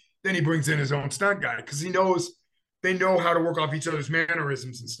movie, then he brings in his own stunt guy because they know how to work off each other's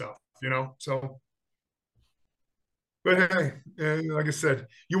mannerisms and stuff, you know. So but hey, like I said,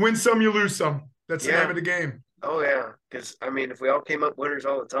 you win some, you lose some. That's the name Yeah. of the game. Oh yeah. Because I mean, if we all came up winners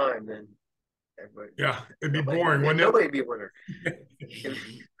all the time, then everybody, Yeah, it'd be nobody, boring, wouldn't nobody would be a winner. it?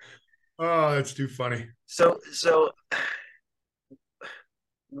 Oh, that's too funny. So,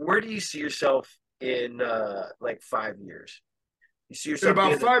 where do you see yourself in like 5 years? You see In yourself about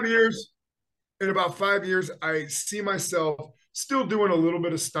being 5 years, in about 5 years, I see myself still doing a little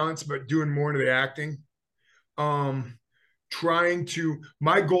bit of stunts, but doing more into the acting. Um,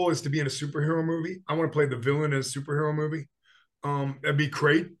 my goal is to be in a superhero movie. I want to play the villain in a superhero movie. That'd be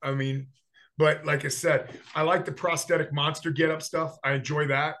great. I mean, but like I said, I like the prosthetic monster get up stuff. I enjoy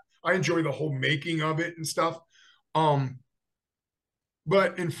that. I enjoy the whole making of it and stuff. Um,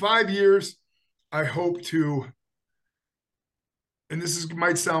 but in 5 years, I hope to, and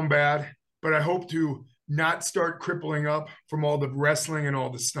might sound bad, but I hope to not start crippling up from all the wrestling and all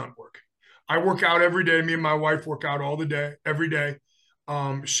the stunt work. I work out every day. Me and my wife work out all the day, every day.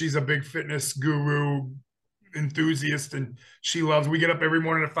 She's a big fitness guru, enthusiast, and we get up every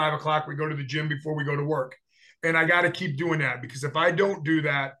morning at 5 o'clock. We go to the gym before we go to work. And I got to keep doing that because if I don't do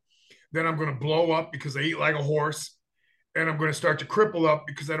that, then I'm going to blow up because I eat like a horse. And I'm going to start to cripple up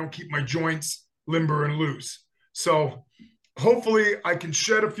because I don't keep my joints limber and loose. So hopefully I can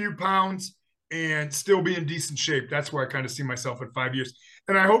shed a few pounds and still be in decent shape. That's where I kind of see myself in 5 years.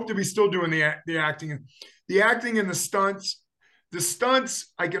 And I hope to be still doing the acting and the stunts. The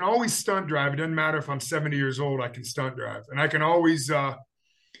stunts, I can always stunt drive. It doesn't matter if I'm 70 years old, I can stunt drive. And I can always throw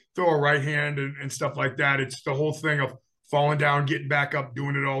a right hand and stuff like that. It's the whole thing of falling down, getting back up,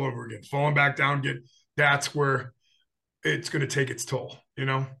 doing it all over again. Falling back down, that's where it's going to take its toll, you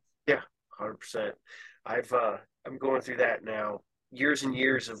know? yeah, 100%. I'm going through that now. years and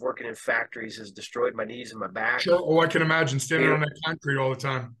years of working in factories has destroyed my knees and my back. Sure. Oh, I can imagine standing You on know, that concrete all the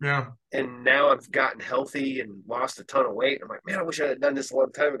time. Yeah. and now I've gotten healthy and lost a ton of weight. I'm like, man, I wish I had done this a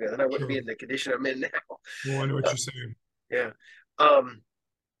long time ago. Then I wouldn't be Sure. in the condition I'm in now. Well, I know what you're saying. Yeah. Um,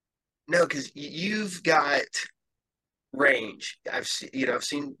 no, because you've got range. I've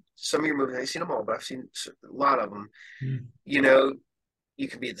seen some of your movies. I've seen them all, but I've seen a lot of them. Mm. You know, you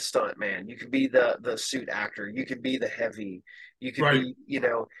could be the stunt man. You could be the suit actor. You could be the heavy. You could Right. be,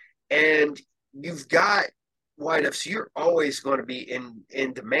 and you've got wide enough, so you're always going to be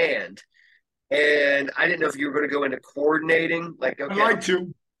in demand. And I didn't know if you were going to go into coordinating. Like, I okay, like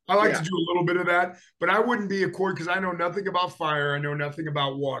to. I like yeah, to do a little bit of that, but I wouldn't be a cord because I know nothing about fire. I know nothing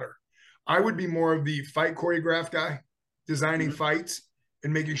about water. I would be more of the fight choreograph guy, designing mm-hmm. fights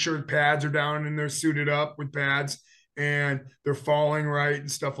and making sure pads are down and they're suited up with pads and they're falling right and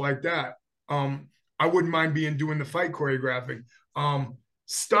stuff like that. I wouldn't mind doing the fight choreographing.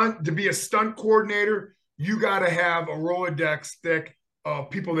 Stunt to be a stunt coordinator, you got to have a Rolodex thick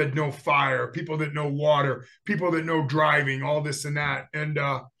people that know fire, people that know water, people that know driving, all this and that. And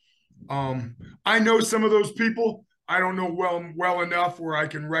I know some of those people. I don't know well enough where I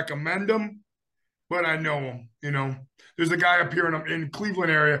can recommend them, but I know them. There's a guy up here in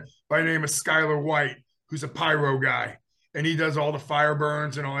Cleveland area by the name of Skylar White, who's a pyro guy, and he does all the fire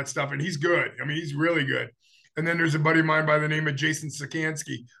burns and all that stuff, and he's good. I mean, he's really good. And then there's a buddy of mine by the name of Jason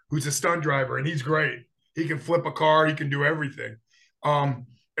Sikansky, who's a stunt driver, and he's great. He can flip a car, he can do everything. And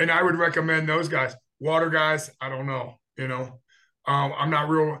I would recommend those guys. Water guys, I don't know. I'm not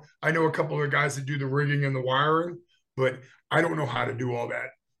real. I know a couple of the guys that do the rigging and the wiring, but I don't know how to do all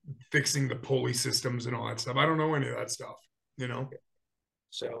that, fixing the pulley systems and all that stuff. I don't know any of that stuff.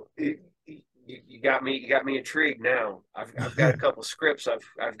 So you got me. You got me intrigued now. I've got a couple scripts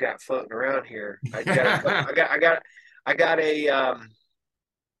I've got floating around here. I got a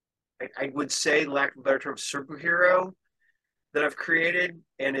I would say, lack of a better term, superhero that I've created,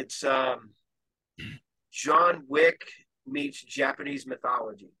 and it's John Wick meets Japanese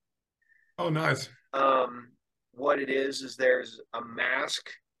mythology. Oh, nice. What it is there's a mask,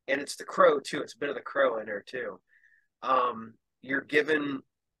 and it's the crow too. It's a bit of the crow in there too. You're given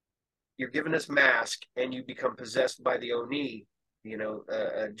this mask, and you become possessed by the Oni,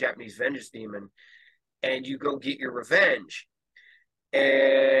 a Japanese vengeance demon, and you go get your revenge.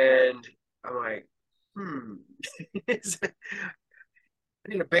 And I'm like, I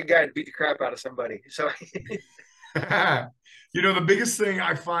need a big guy to beat the crap out of somebody. So the biggest thing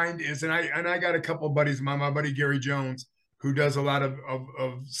I find is, and I got a couple of buddies, my buddy Gary Jones, who does a lot of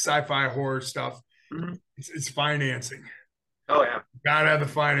sci-fi horror stuff. mm-hmm. It's financing. Oh yeah, gotta have the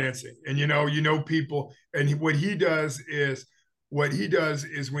financing, and people. And what he does is when he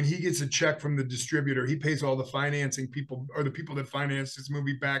gets a check from the distributor, he pays all the financing people or the people that finance his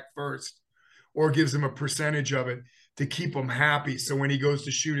movie back first, or gives them a percentage of it to keep them happy. So when he goes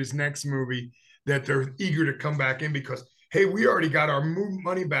to shoot his next movie, that they're eager to come back in because, hey, we already got our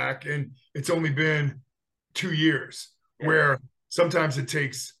money back, and it's only been 2 years. Yeah. Where sometimes it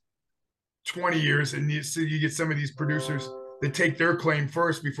takes 20 years, and you get some of these producers that take their claim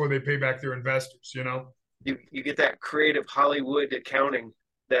first before they pay back their investors. You get that creative Hollywood accounting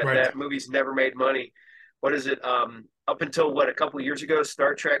that right. that movie's never made money. What is it? Up until a couple of years ago,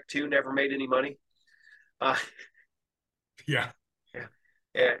 Star Trek 2 never made any money. Yeah.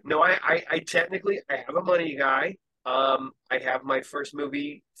 No, I technically I have a money guy. I have my first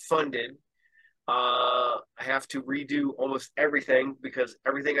movie funded. I have to redo almost everything because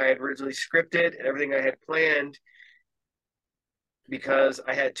everything I had originally scripted and everything I had planned, because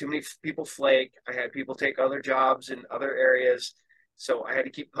I had too many people flake. I had people take other jobs in other areas. So I had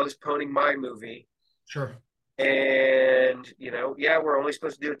to keep postponing my movie. Sure. And, we're only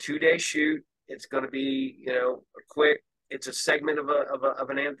supposed to do a 2-day shoot. It's going to be, it's a segment of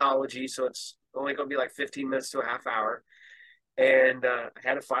an anthology. So it's only going to be like 15 minutes to a half hour. And I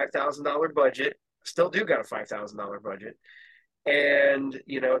had a $5,000 budget. Still do got a $5,000 budget. And,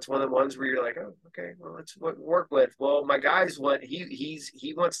 it's one of the ones where you're like, oh, okay, well, let's work with. Well, my guy's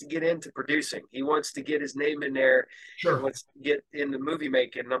he wants to get into producing. He wants to get his name in there. Sure. He wants to get into movie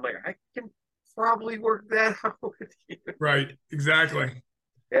making. And I'm like, I can probably work that out with you. Right. Exactly.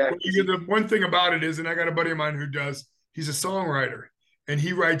 Yeah. Well, the one thing about it is, and I got a buddy of mine who he's a songwriter, and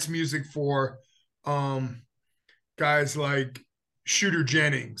he writes music for guys like Shooter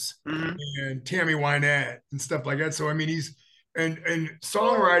Jennings mm-hmm. and Tammy Wynette and stuff like that. So, I mean, and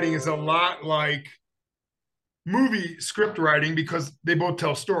songwriting is a lot like movie script writing because they both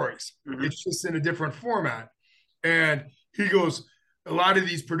tell stories. Mm-hmm. It's just in a different format. And he goes, a lot of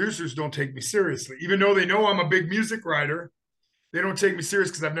these producers don't take me seriously, even though they know I'm a big music writer. They don't take me serious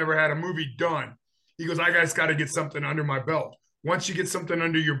because I've never had a movie done. He goes, I guys got to get something under my belt. Once you get something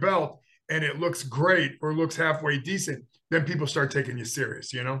under your belt and it looks great or looks halfway decent, then people start taking you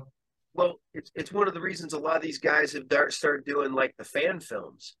serious, you know? Well, it's one of the reasons a lot of these guys have started doing like the fan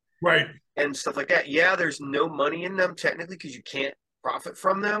films Right, and stuff like that. Yeah, there's no money in them technically because you can't profit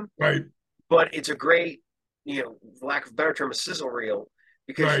from them, right, but it's a great, lack of a better term, a sizzle reel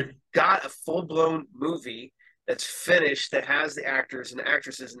because right, you've got a full blown movie that's finished that has the actors and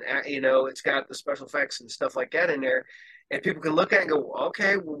actresses and it's got the special effects and stuff like that in there, and people can look at it and go,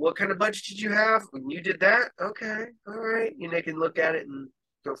 okay, well, what kind of budget did you have when you did that? Okay, all right, they can look at it and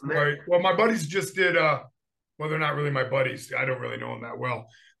go from there. right. Well, my buddies just did, well, they're not really my buddies. I don't really know them that well.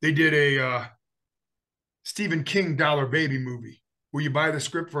 They did a Stephen King Dollar Baby movie where you buy the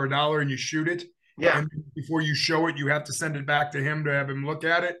script for $1 and you shoot it. Yeah. And before you show it, you have to send it back to him to have him look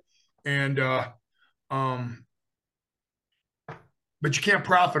at it. And, but you can't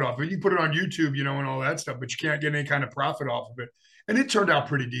profit off it. You put it on YouTube, and all that stuff, but you can't get any kind of profit off of it. And it turned out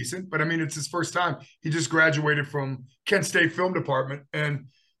pretty decent. But I mean, it's his first time. He just graduated from Kent State Film Department, and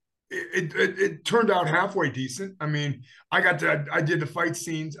it turned out halfway decent. I mean, I did the fight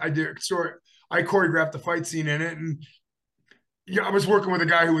scenes. I choreographed the fight scene in it, and yeah, I was working with a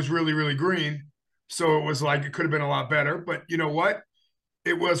guy who was really, really green, so it was like it could have been a lot better. But you know what?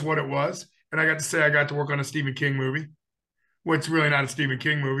 It was what it was, and I got to say I got to work on a Stephen King movie. Well, it's really not a Stephen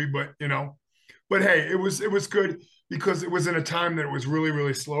King movie, but but hey, it was good because it was in a time that it was really,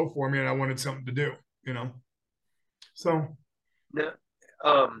 really slow for me, and I wanted something to do. So No,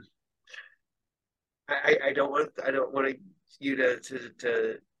 I don't want you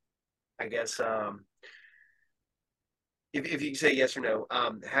to I guess if you can say yes or no,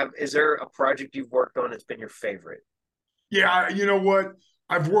 is there a project you've worked on that's been your favorite? yeah, you know what?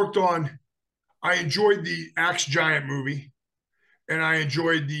 I've worked on. I enjoyed the Axe Giant movie, and I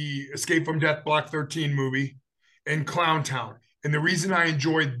enjoyed the Escape from Death Block 13 movie and Clown Town. And the reason I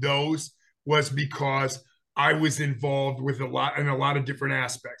enjoyed those was because I was involved with in a lot of different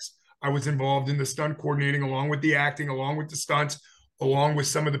aspects. I was involved in the stunt coordinating, along with the acting, along with the stunts, along with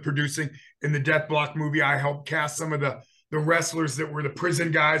some of the producing. In the Death Block movie, I helped cast some of the wrestlers that were the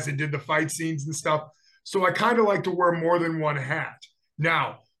prison guys that did the fight scenes and stuff. So I kind of like to wear more than one hat.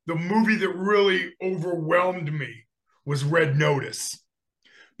 Now, the movie that really overwhelmed me was Red Notice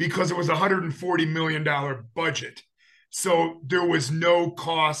because it was a $140 million budget. So there was no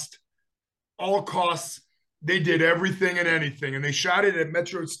cost, all costs. They did everything and anything. And they shot it at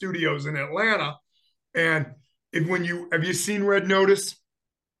Metro Studios in Atlanta. And have you seen Red Notice?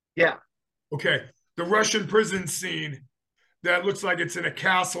 Yeah. Okay. The Russian prison scene that looks like it's in a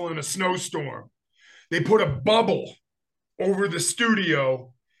castle in a snowstorm. They put a bubble over the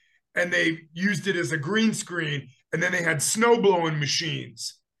studio and they used it as a green screen. And then they had snow blowing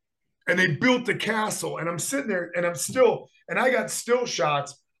machines and they built the castle. And I'm sitting there and I got still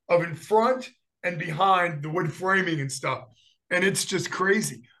shots of in front and behind the wood framing and stuff. And it's just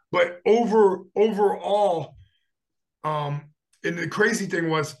crazy. But overall, and the crazy thing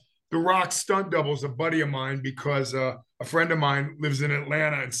was the Rock stunt double is a buddy of mine because a friend of mine lives in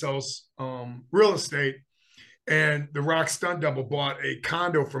Atlanta and sells real estate. And the Rock stunt double bought a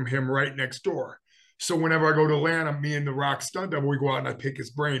condo from him right next door. So whenever I go to Atlanta, me and the Rock stunt double, we go out and I pick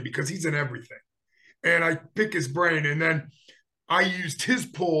his brain because he's in everything. And I pick his brain. And then I used his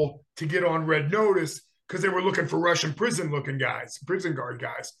pull to get on Red Notice because they were looking for Russian prison guard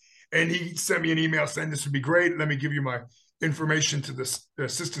guys. And he sent me an email saying, this would be great. Let me give you my information to the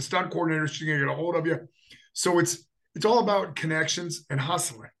assistant stunt coordinator. She's going to get a hold of you. So it's all about connections and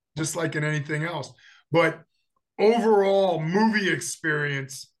hustling, just like in anything else. But overall movie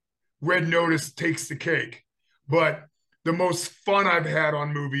experience, Red Notice takes the cake. But the most fun I've had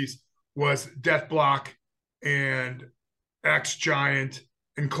on movies was Death Block and Axe Giant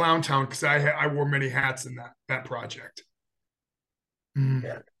and Clown Town because I wore many hats in that project.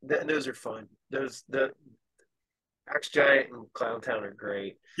 Yeah, those are fun. The Axe Giant and Clown Town are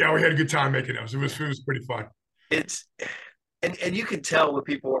great. Yeah, we had a good time making those. It was pretty fun. It's and you can tell when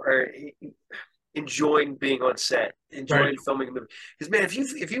people are enjoying being on set, enjoying filming a movie. Because man,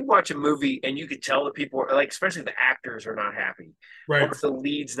 if you watch a movie and you could tell that people are like, especially the actors are not happy, right, or if the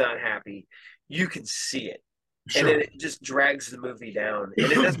lead's not happy, you can see it. Sure. And then it just drags the movie down.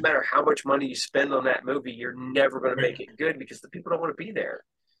 And it doesn't matter how much money you spend on that movie, you're never going to make it good because the people don't want to be there.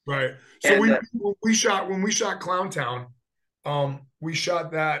 Right. So when we shot Clown Town, we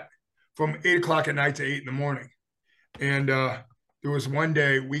shot that from 8 o'clock at night to 8 in the morning. And there was one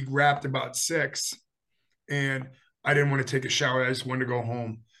day we wrapped about 6 and I didn't want to take a shower. I just wanted to go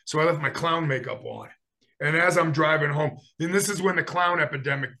home. So I left my clown makeup on And as I'm driving home, and this is when the clown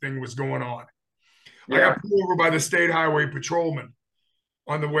epidemic thing was going on, I Yeah. got pulled over by the state highway patrolman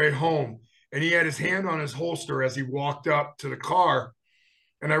on the way home. And he had his hand on his holster as he walked up to the car.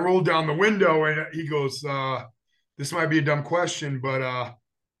 And I rolled down the window and he goes, this might be a dumb question, but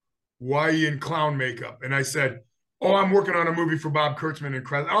why are you in clown makeup? And I said, oh, I'm working on a movie for Bob Kurtzman and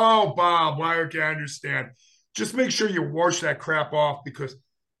Kress. Oh, Bob, why? Okay, I understand. Just make sure you wash that crap off because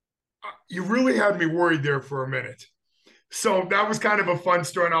you really had me worried there for a minute. So that was kind of a fun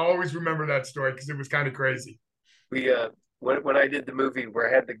story. And I'll always remember that story because it was kind of crazy. We when I did the movie where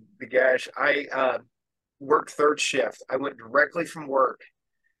I had the gash, I worked third shift. I went directly from work,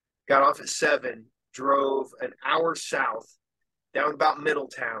 got off at 7, drove an hour south down about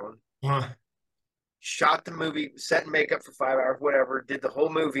Middletown, Huh. shot the movie, set and makeup for 5 hours, whatever, did the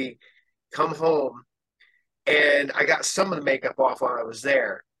whole movie, come home, and I got some of the makeup off while I was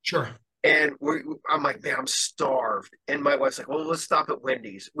there. Sure. And I'm like, man, I'm starved. And my wife's like, well, let's stop at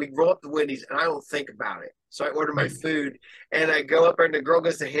Wendy's. We roll up to Wendy's, and I don't think about it. So I order my Right. food, and I go up there, and the girl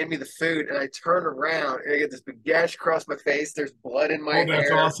goes to hand me the food, and I turn around, and I get this big gash across my face. There's blood in my Oh, that's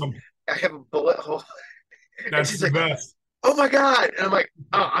hair. awesome. I have a bullet hole. And That's she's the like, best. oh my God. And I'm like,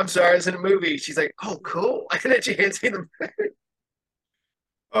 oh, I'm sorry, I was in a movie. She's like, oh, cool. And then she hands me the food.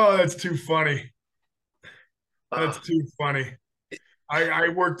 Oh, that's too funny. That's Oh, too funny. I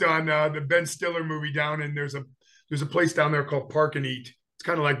worked on the Ben Stiller movie down, and there's a place down there called Park and Eat. It's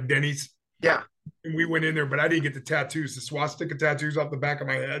kind of like Denny's, yeah. and we went in there, but I didn't get the tattoos, the swastika tattoos off the back of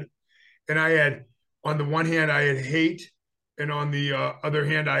my head. And I had, on the one hand, I had hate, and on the other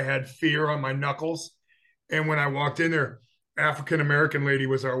hand, I had fear on my knuckles. And when I walked in there, African American lady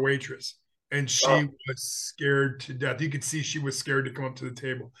was our waitress, and she Oh, was scared to death. You could see she was scared to come up to the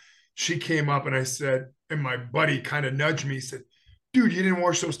table. She came up, and I said, and my buddy kind of nudged me, he said, dude, you didn't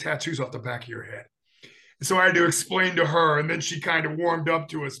wash those tattoos off the back of your head. And so I had to explain to her, and then she kind of warmed up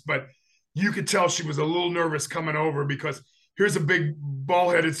to us. But you could tell she was a little nervous coming over because here's a big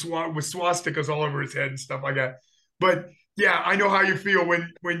ball-headed with swastikas all over his head and stuff like that. But yeah, I know how you feel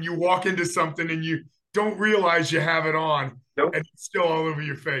when you walk into something and you don't realize you have it on nope. and it's still all over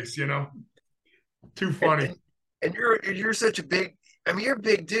your face, you know? Too And, funny. and, and you're such a big, I mean, you're a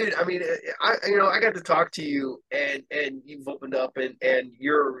big dude. I mean, I got to talk to you, and you've opened up, and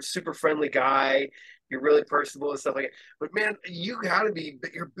you're a super friendly guy. You're really personable and stuff like that. But man, you got to be,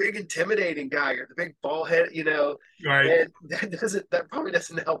 you're a big, intimidating guy. You're the big ball head, Right. and that probably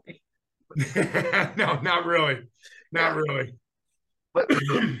doesn't help you. No, not really. Not Yeah, really.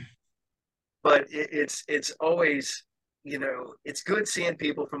 but it's always, it's good seeing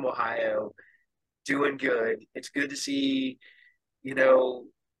people from Ohio doing good. It's good to see, you know,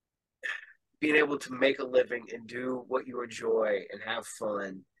 being able to make a living and do what you enjoy and have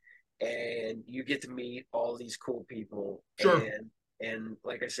fun, and you get to meet all these cool people, Sure. and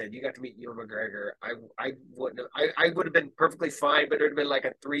like I said, you got to meet Ewan McGregor. I wouldn't have, I would have been perfectly fine, but it would have been like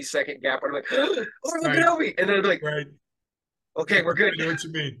a 3 second gap. I'd be like, oh, look Right. at Obi, and then I'd be like, Right. okay, we're good. I know what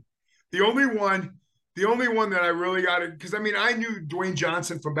you mean. The only one, the only one that I really got it, because I mean, I knew Dwayne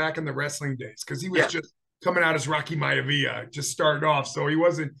Johnson from back in the wrestling days because he was Yeah, just coming out as Rocky Maivia, just started off. So he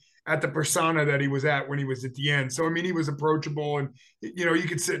wasn't at the persona that he was at when he was at the end. So I mean, he was approachable, and you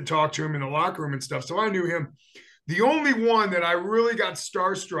could sit and talk to him in the locker room and stuff. So I knew him. The only one that I really got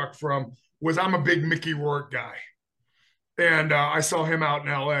starstruck from was I'm a big Mickey Rourke guy, and I saw him out in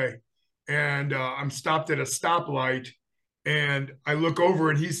L.A. and I'm stopped at a stoplight and I look over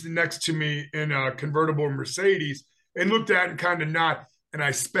and he's next to me in a convertible Mercedes and looked at and kind of nod. And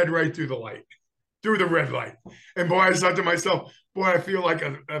I sped right through the light, through the red light. And boy, I thought to myself, boy, I feel like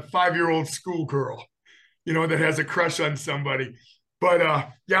a 5-year-old schoolgirl, that has a crush on somebody. But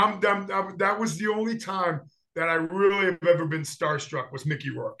yeah, that was the only time that I really have ever been starstruck was Mickey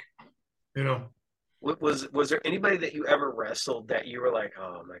Rourke, you know. was there anybody that you ever wrestled that you were like,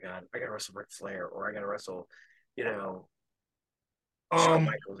 oh my God, I gotta wrestle Ric Flair, or I gotta wrestle, you know, Shawn Um,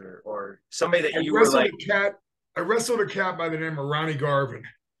 Michaels, or somebody that I you were wrestled like, a cat. I wrestled a cat by the name of Ronnie Garvin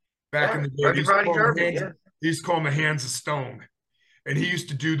back in yeah, the day. Roddy Garvey, yeah. He used to call them the hands of stone. And he used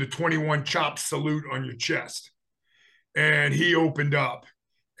to do the 21 chop salute on your chest. And he opened up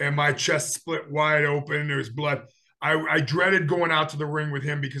and my chest split wide open. There was blood. I dreaded going out to the ring with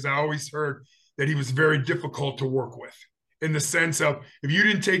him because I always heard that he was very difficult to work with in the sense of if you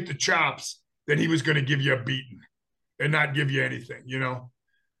didn't take the chops, then he was going to give you a beating and not give you anything.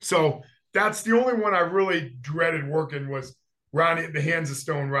 So that's the only one I really dreaded working was Ronnie, the hands of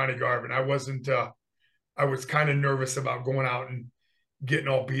stone, Ronnie Garvin. I was kind of nervous about going out and getting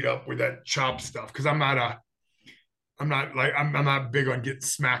all beat up with that chop stuff because I'm not big on getting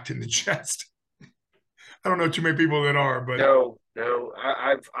smacked in the chest. I don't know too many people that are, but No, no.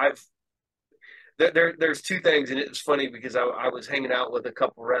 There's two things, and it was funny because I was hanging out with a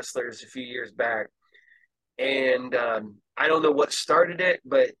couple wrestlers a few years back, and I don't know what started it,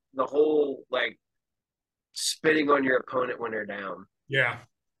 but the whole like spitting on your opponent when they're down, yeah.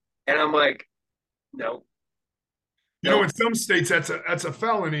 and I'm like, no, You know, no, in some states that's a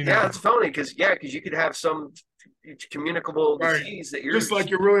felony yeah, now. it's phony because you could have some communicable Right. disease that you're, Just like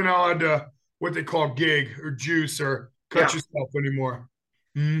you're really not allowed to what they call gig or juice or cut yeah, yourself anymore.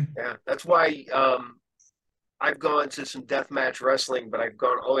 Mm, yeah. That's why I've gone to some deathmatch wrestling, but I've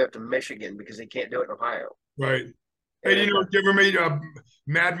gone all the way up to Michigan because they can't do it in Ohio. right. Hey, do you And know, you ever meet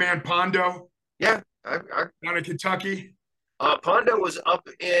Madman Pondo yeah, down in Kentucky? Pondo was up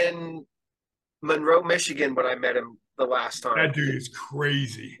in Monroe, Michigan when I met him the last time. That dude is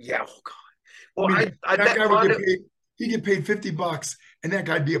crazy. Yeah, oh God. I Well, mean, I that met guy would get Pondo. paid, he'd get paid $50 and that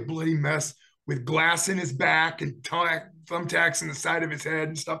guy'd be a bloody mess with glass in his back and thumbtacks in the side of his head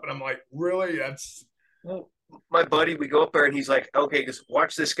and stuff. And I'm like, really? That's Well, my buddy, we go up there and he's like, okay, just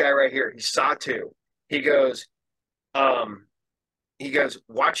watch this guy right here. He's Satu. He goes, um,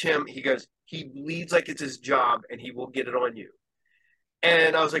 watch him. He goes, he bleeds like it's his job and he will get it on you.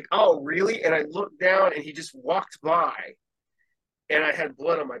 And I was like, oh, really? And I looked down and he just walked by and I had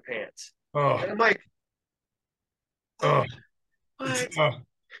blood on my pants. oh, And I'm like, oh, it's what? And then,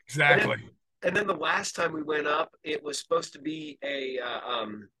 exactly. and then the last time we went up, it was supposed to be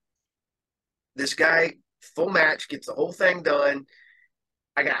this guy, full match, gets the whole thing done.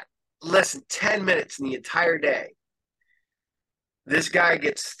 I got less than 10 minutes in the entire day. This guy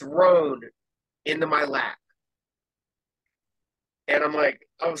gets thrown into my lap. And I'm like,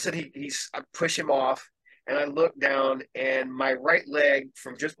 all of a sudden I push him off and I look down and my right leg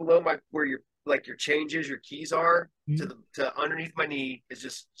from just below my where your changes, your keys are to underneath my knee is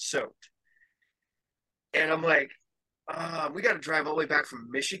just soaked. And I'm like, we got to drive all the way back from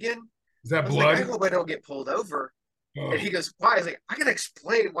Michigan. Is I that was like, I blood? hope I don't get pulled over. And Oh, he goes, why? I was like, I can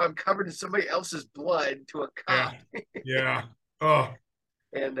explain why I'm covered in somebody else's blood to a yeah, cop. yeah. Oh,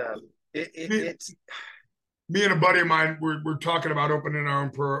 And me, it's me and a buddy of mine, we're talking about opening our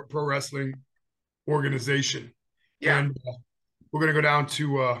own pro wrestling organization. yeah. And we're going to go down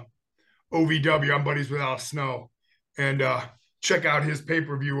to OVW. I'm buddies with Al Snow and check out his pay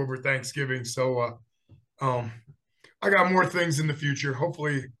per view over Thanksgiving. So I got more things in the future.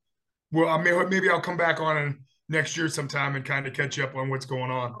 Hopefully, well, maybe I'll come back on next year sometime and kind of catch up on what's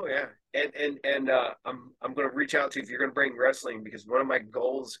going on. Oh yeah. And I'm going to reach out to you if you're going to bring wrestling because one of my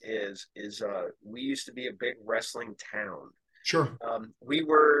goals is we used to be a big wrestling town. Sure. We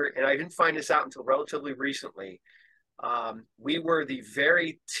were, and I didn't find this out until relatively recently. We were the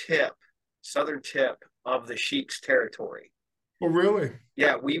very southern tip of the Sheik's territory. Oh, really?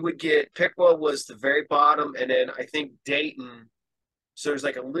 Yeah, we would get Piqua was the very bottom, and then I think Dayton. So there's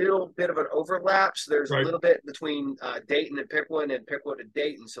like a little bit of an overlap. So there's a Right. little bit between Dayton and Piqua, and then Piqua to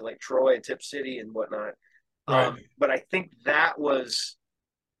Dayton. So like Troy and Tip City and whatnot. Right. But I think that was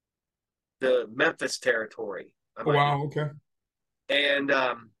the Memphis territory. I Oh, might be, wow. Okay. and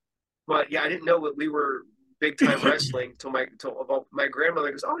but yeah, I didn't know that we were big time wrestling till my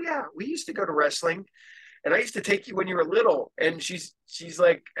grandmother goes, oh yeah, we used to go to wrestling. And I used to take you when you were little. And she's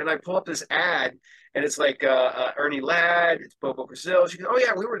like, and I pull up this ad, and it's like Ernie Ladd, it's Bobo Brazil. She goes, oh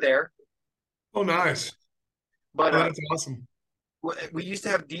yeah, we were there. Oh, nice. But Oh, that's awesome. we used to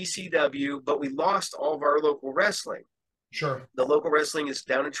have DCW, but we lost all of our local wrestling. Sure. The local wrestling is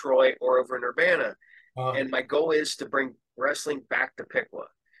down in Troy or over in Urbana, Uh, and my goal is to bring wrestling back to Piqua.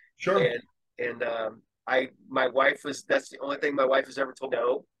 sure. And my wife was that's the only thing my wife has ever told me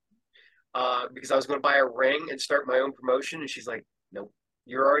no. Because I was going to buy a ring and start my own promotion. And she's like, nope,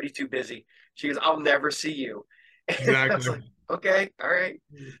 you're already too busy. She goes, I'll never see you. And I was Exactly. like, okay, all right.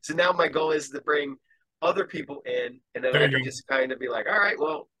 So now my goal is to bring other people in, and then There I you can go. just kind of be like, all right,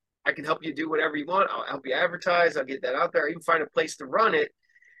 well, I can help you do whatever you want. I'll help you advertise. I'll get that out there. I even find a place to run it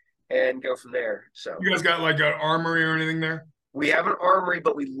and go from there. So You guys got like an armory or anything there? we have an armory,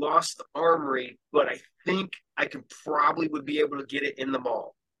 but we lost the armory. But I think I can probably would be able to get it in the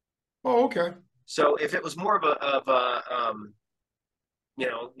mall. Oh, okay. So if it was more of a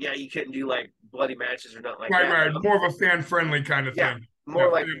yeah, you couldn't do like bloody matches or nothing like Right, that. right. More of a fan friendly kind of Yeah, thing. Yeah,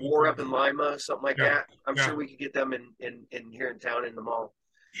 more like family War Up friendly. in Lima, something like Yeah, that. I'm yeah. sure we could get them in here in town in the mall.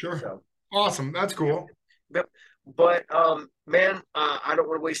 Sure. So Awesome. That's yeah, cool. yep. But man, I don't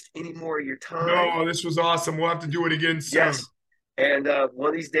want to waste any more of your time. No, this was awesome. We'll have to do it again soon. Yes. And one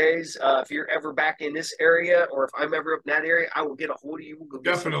of these days, if you're ever back in this area, or if I'm ever up in that area, I will get a hold of you. We'll go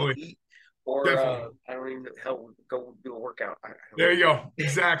get something Definitely. to eat, or Definitely. I don't even know how go do a workout. There you go.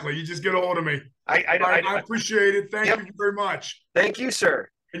 Exactly. You just get a hold of me. All right. I appreciate it. Thank Yep. you very much. Thank you, sir.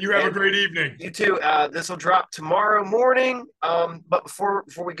 And you have a And great evening. you too. This will drop tomorrow morning. But before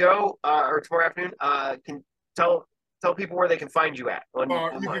we go, or tomorrow afternoon, can tell people where they can find you at on You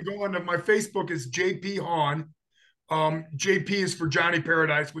online. can go on to my Facebook is JP Hahn. JP is for Johnny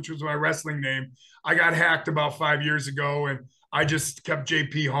Paradise, which was my wrestling name. I got hacked about 5 years ago, and I just kept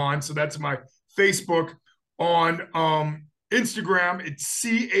JP Hahn. So that's my Facebook. On Instagram, it's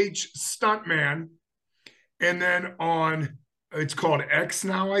CH Stuntman. And then on, it's called X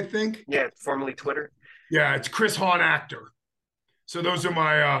now, I think. Yeah, formerly Twitter. Yeah, it's Chris Hahn Actor. So those are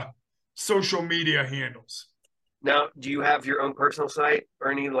my social media handles. Now, do you have your own personal site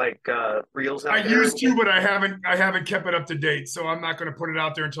or any like reels out I there? used to, but I haven't kept it up to date. So I'm not going to put it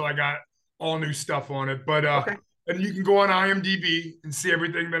out there until I got all new stuff on it. But Okay. and you can go on IMDb and see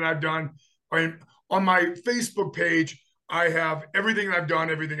everything that I've done. And on my Facebook page, I have everything I've done,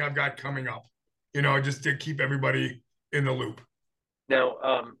 everything I've got coming up. Just to keep everybody in the loop. Now,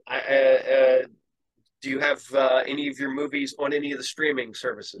 do you have any of your movies on any of the streaming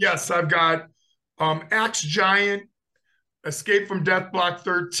services? Yes, I've got Axe Giant, Escape from Death Block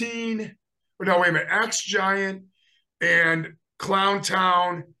 13. No, wait a minute. Axe Giant and Clown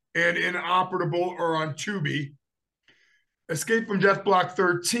Town and Inoperable are on Tubi. Escape from Death Block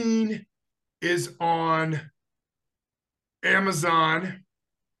 13 is on Amazon.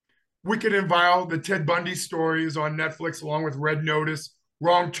 Wicked and Vile, the Ted Bundy story, is on Netflix along with Red Notice.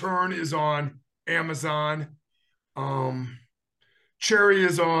 Wrong Turn is on Amazon. Cherry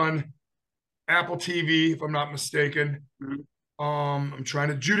is on Apple TV, if I'm not mistaken. Mm-hmm. I'm trying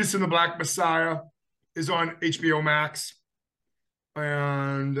to. Judas and the Black Messiah is on HBO Max.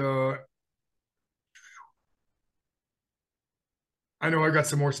 And I know I got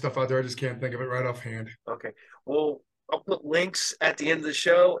some more stuff out there. I just can't think of it right offhand. Okay. Well, I'll put links at the end of the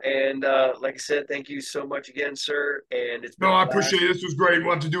show. And like I said, thank you so much again, sir. And it's been No, I appreciate it. This was great.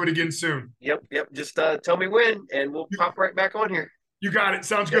 We'll have to do it again soon. Yep. Just tell me when, and we'll pop right back on here. You got it.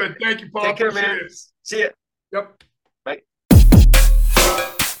 Sounds good. Thank you, Paul. Take care, man. It. See ya. Yep.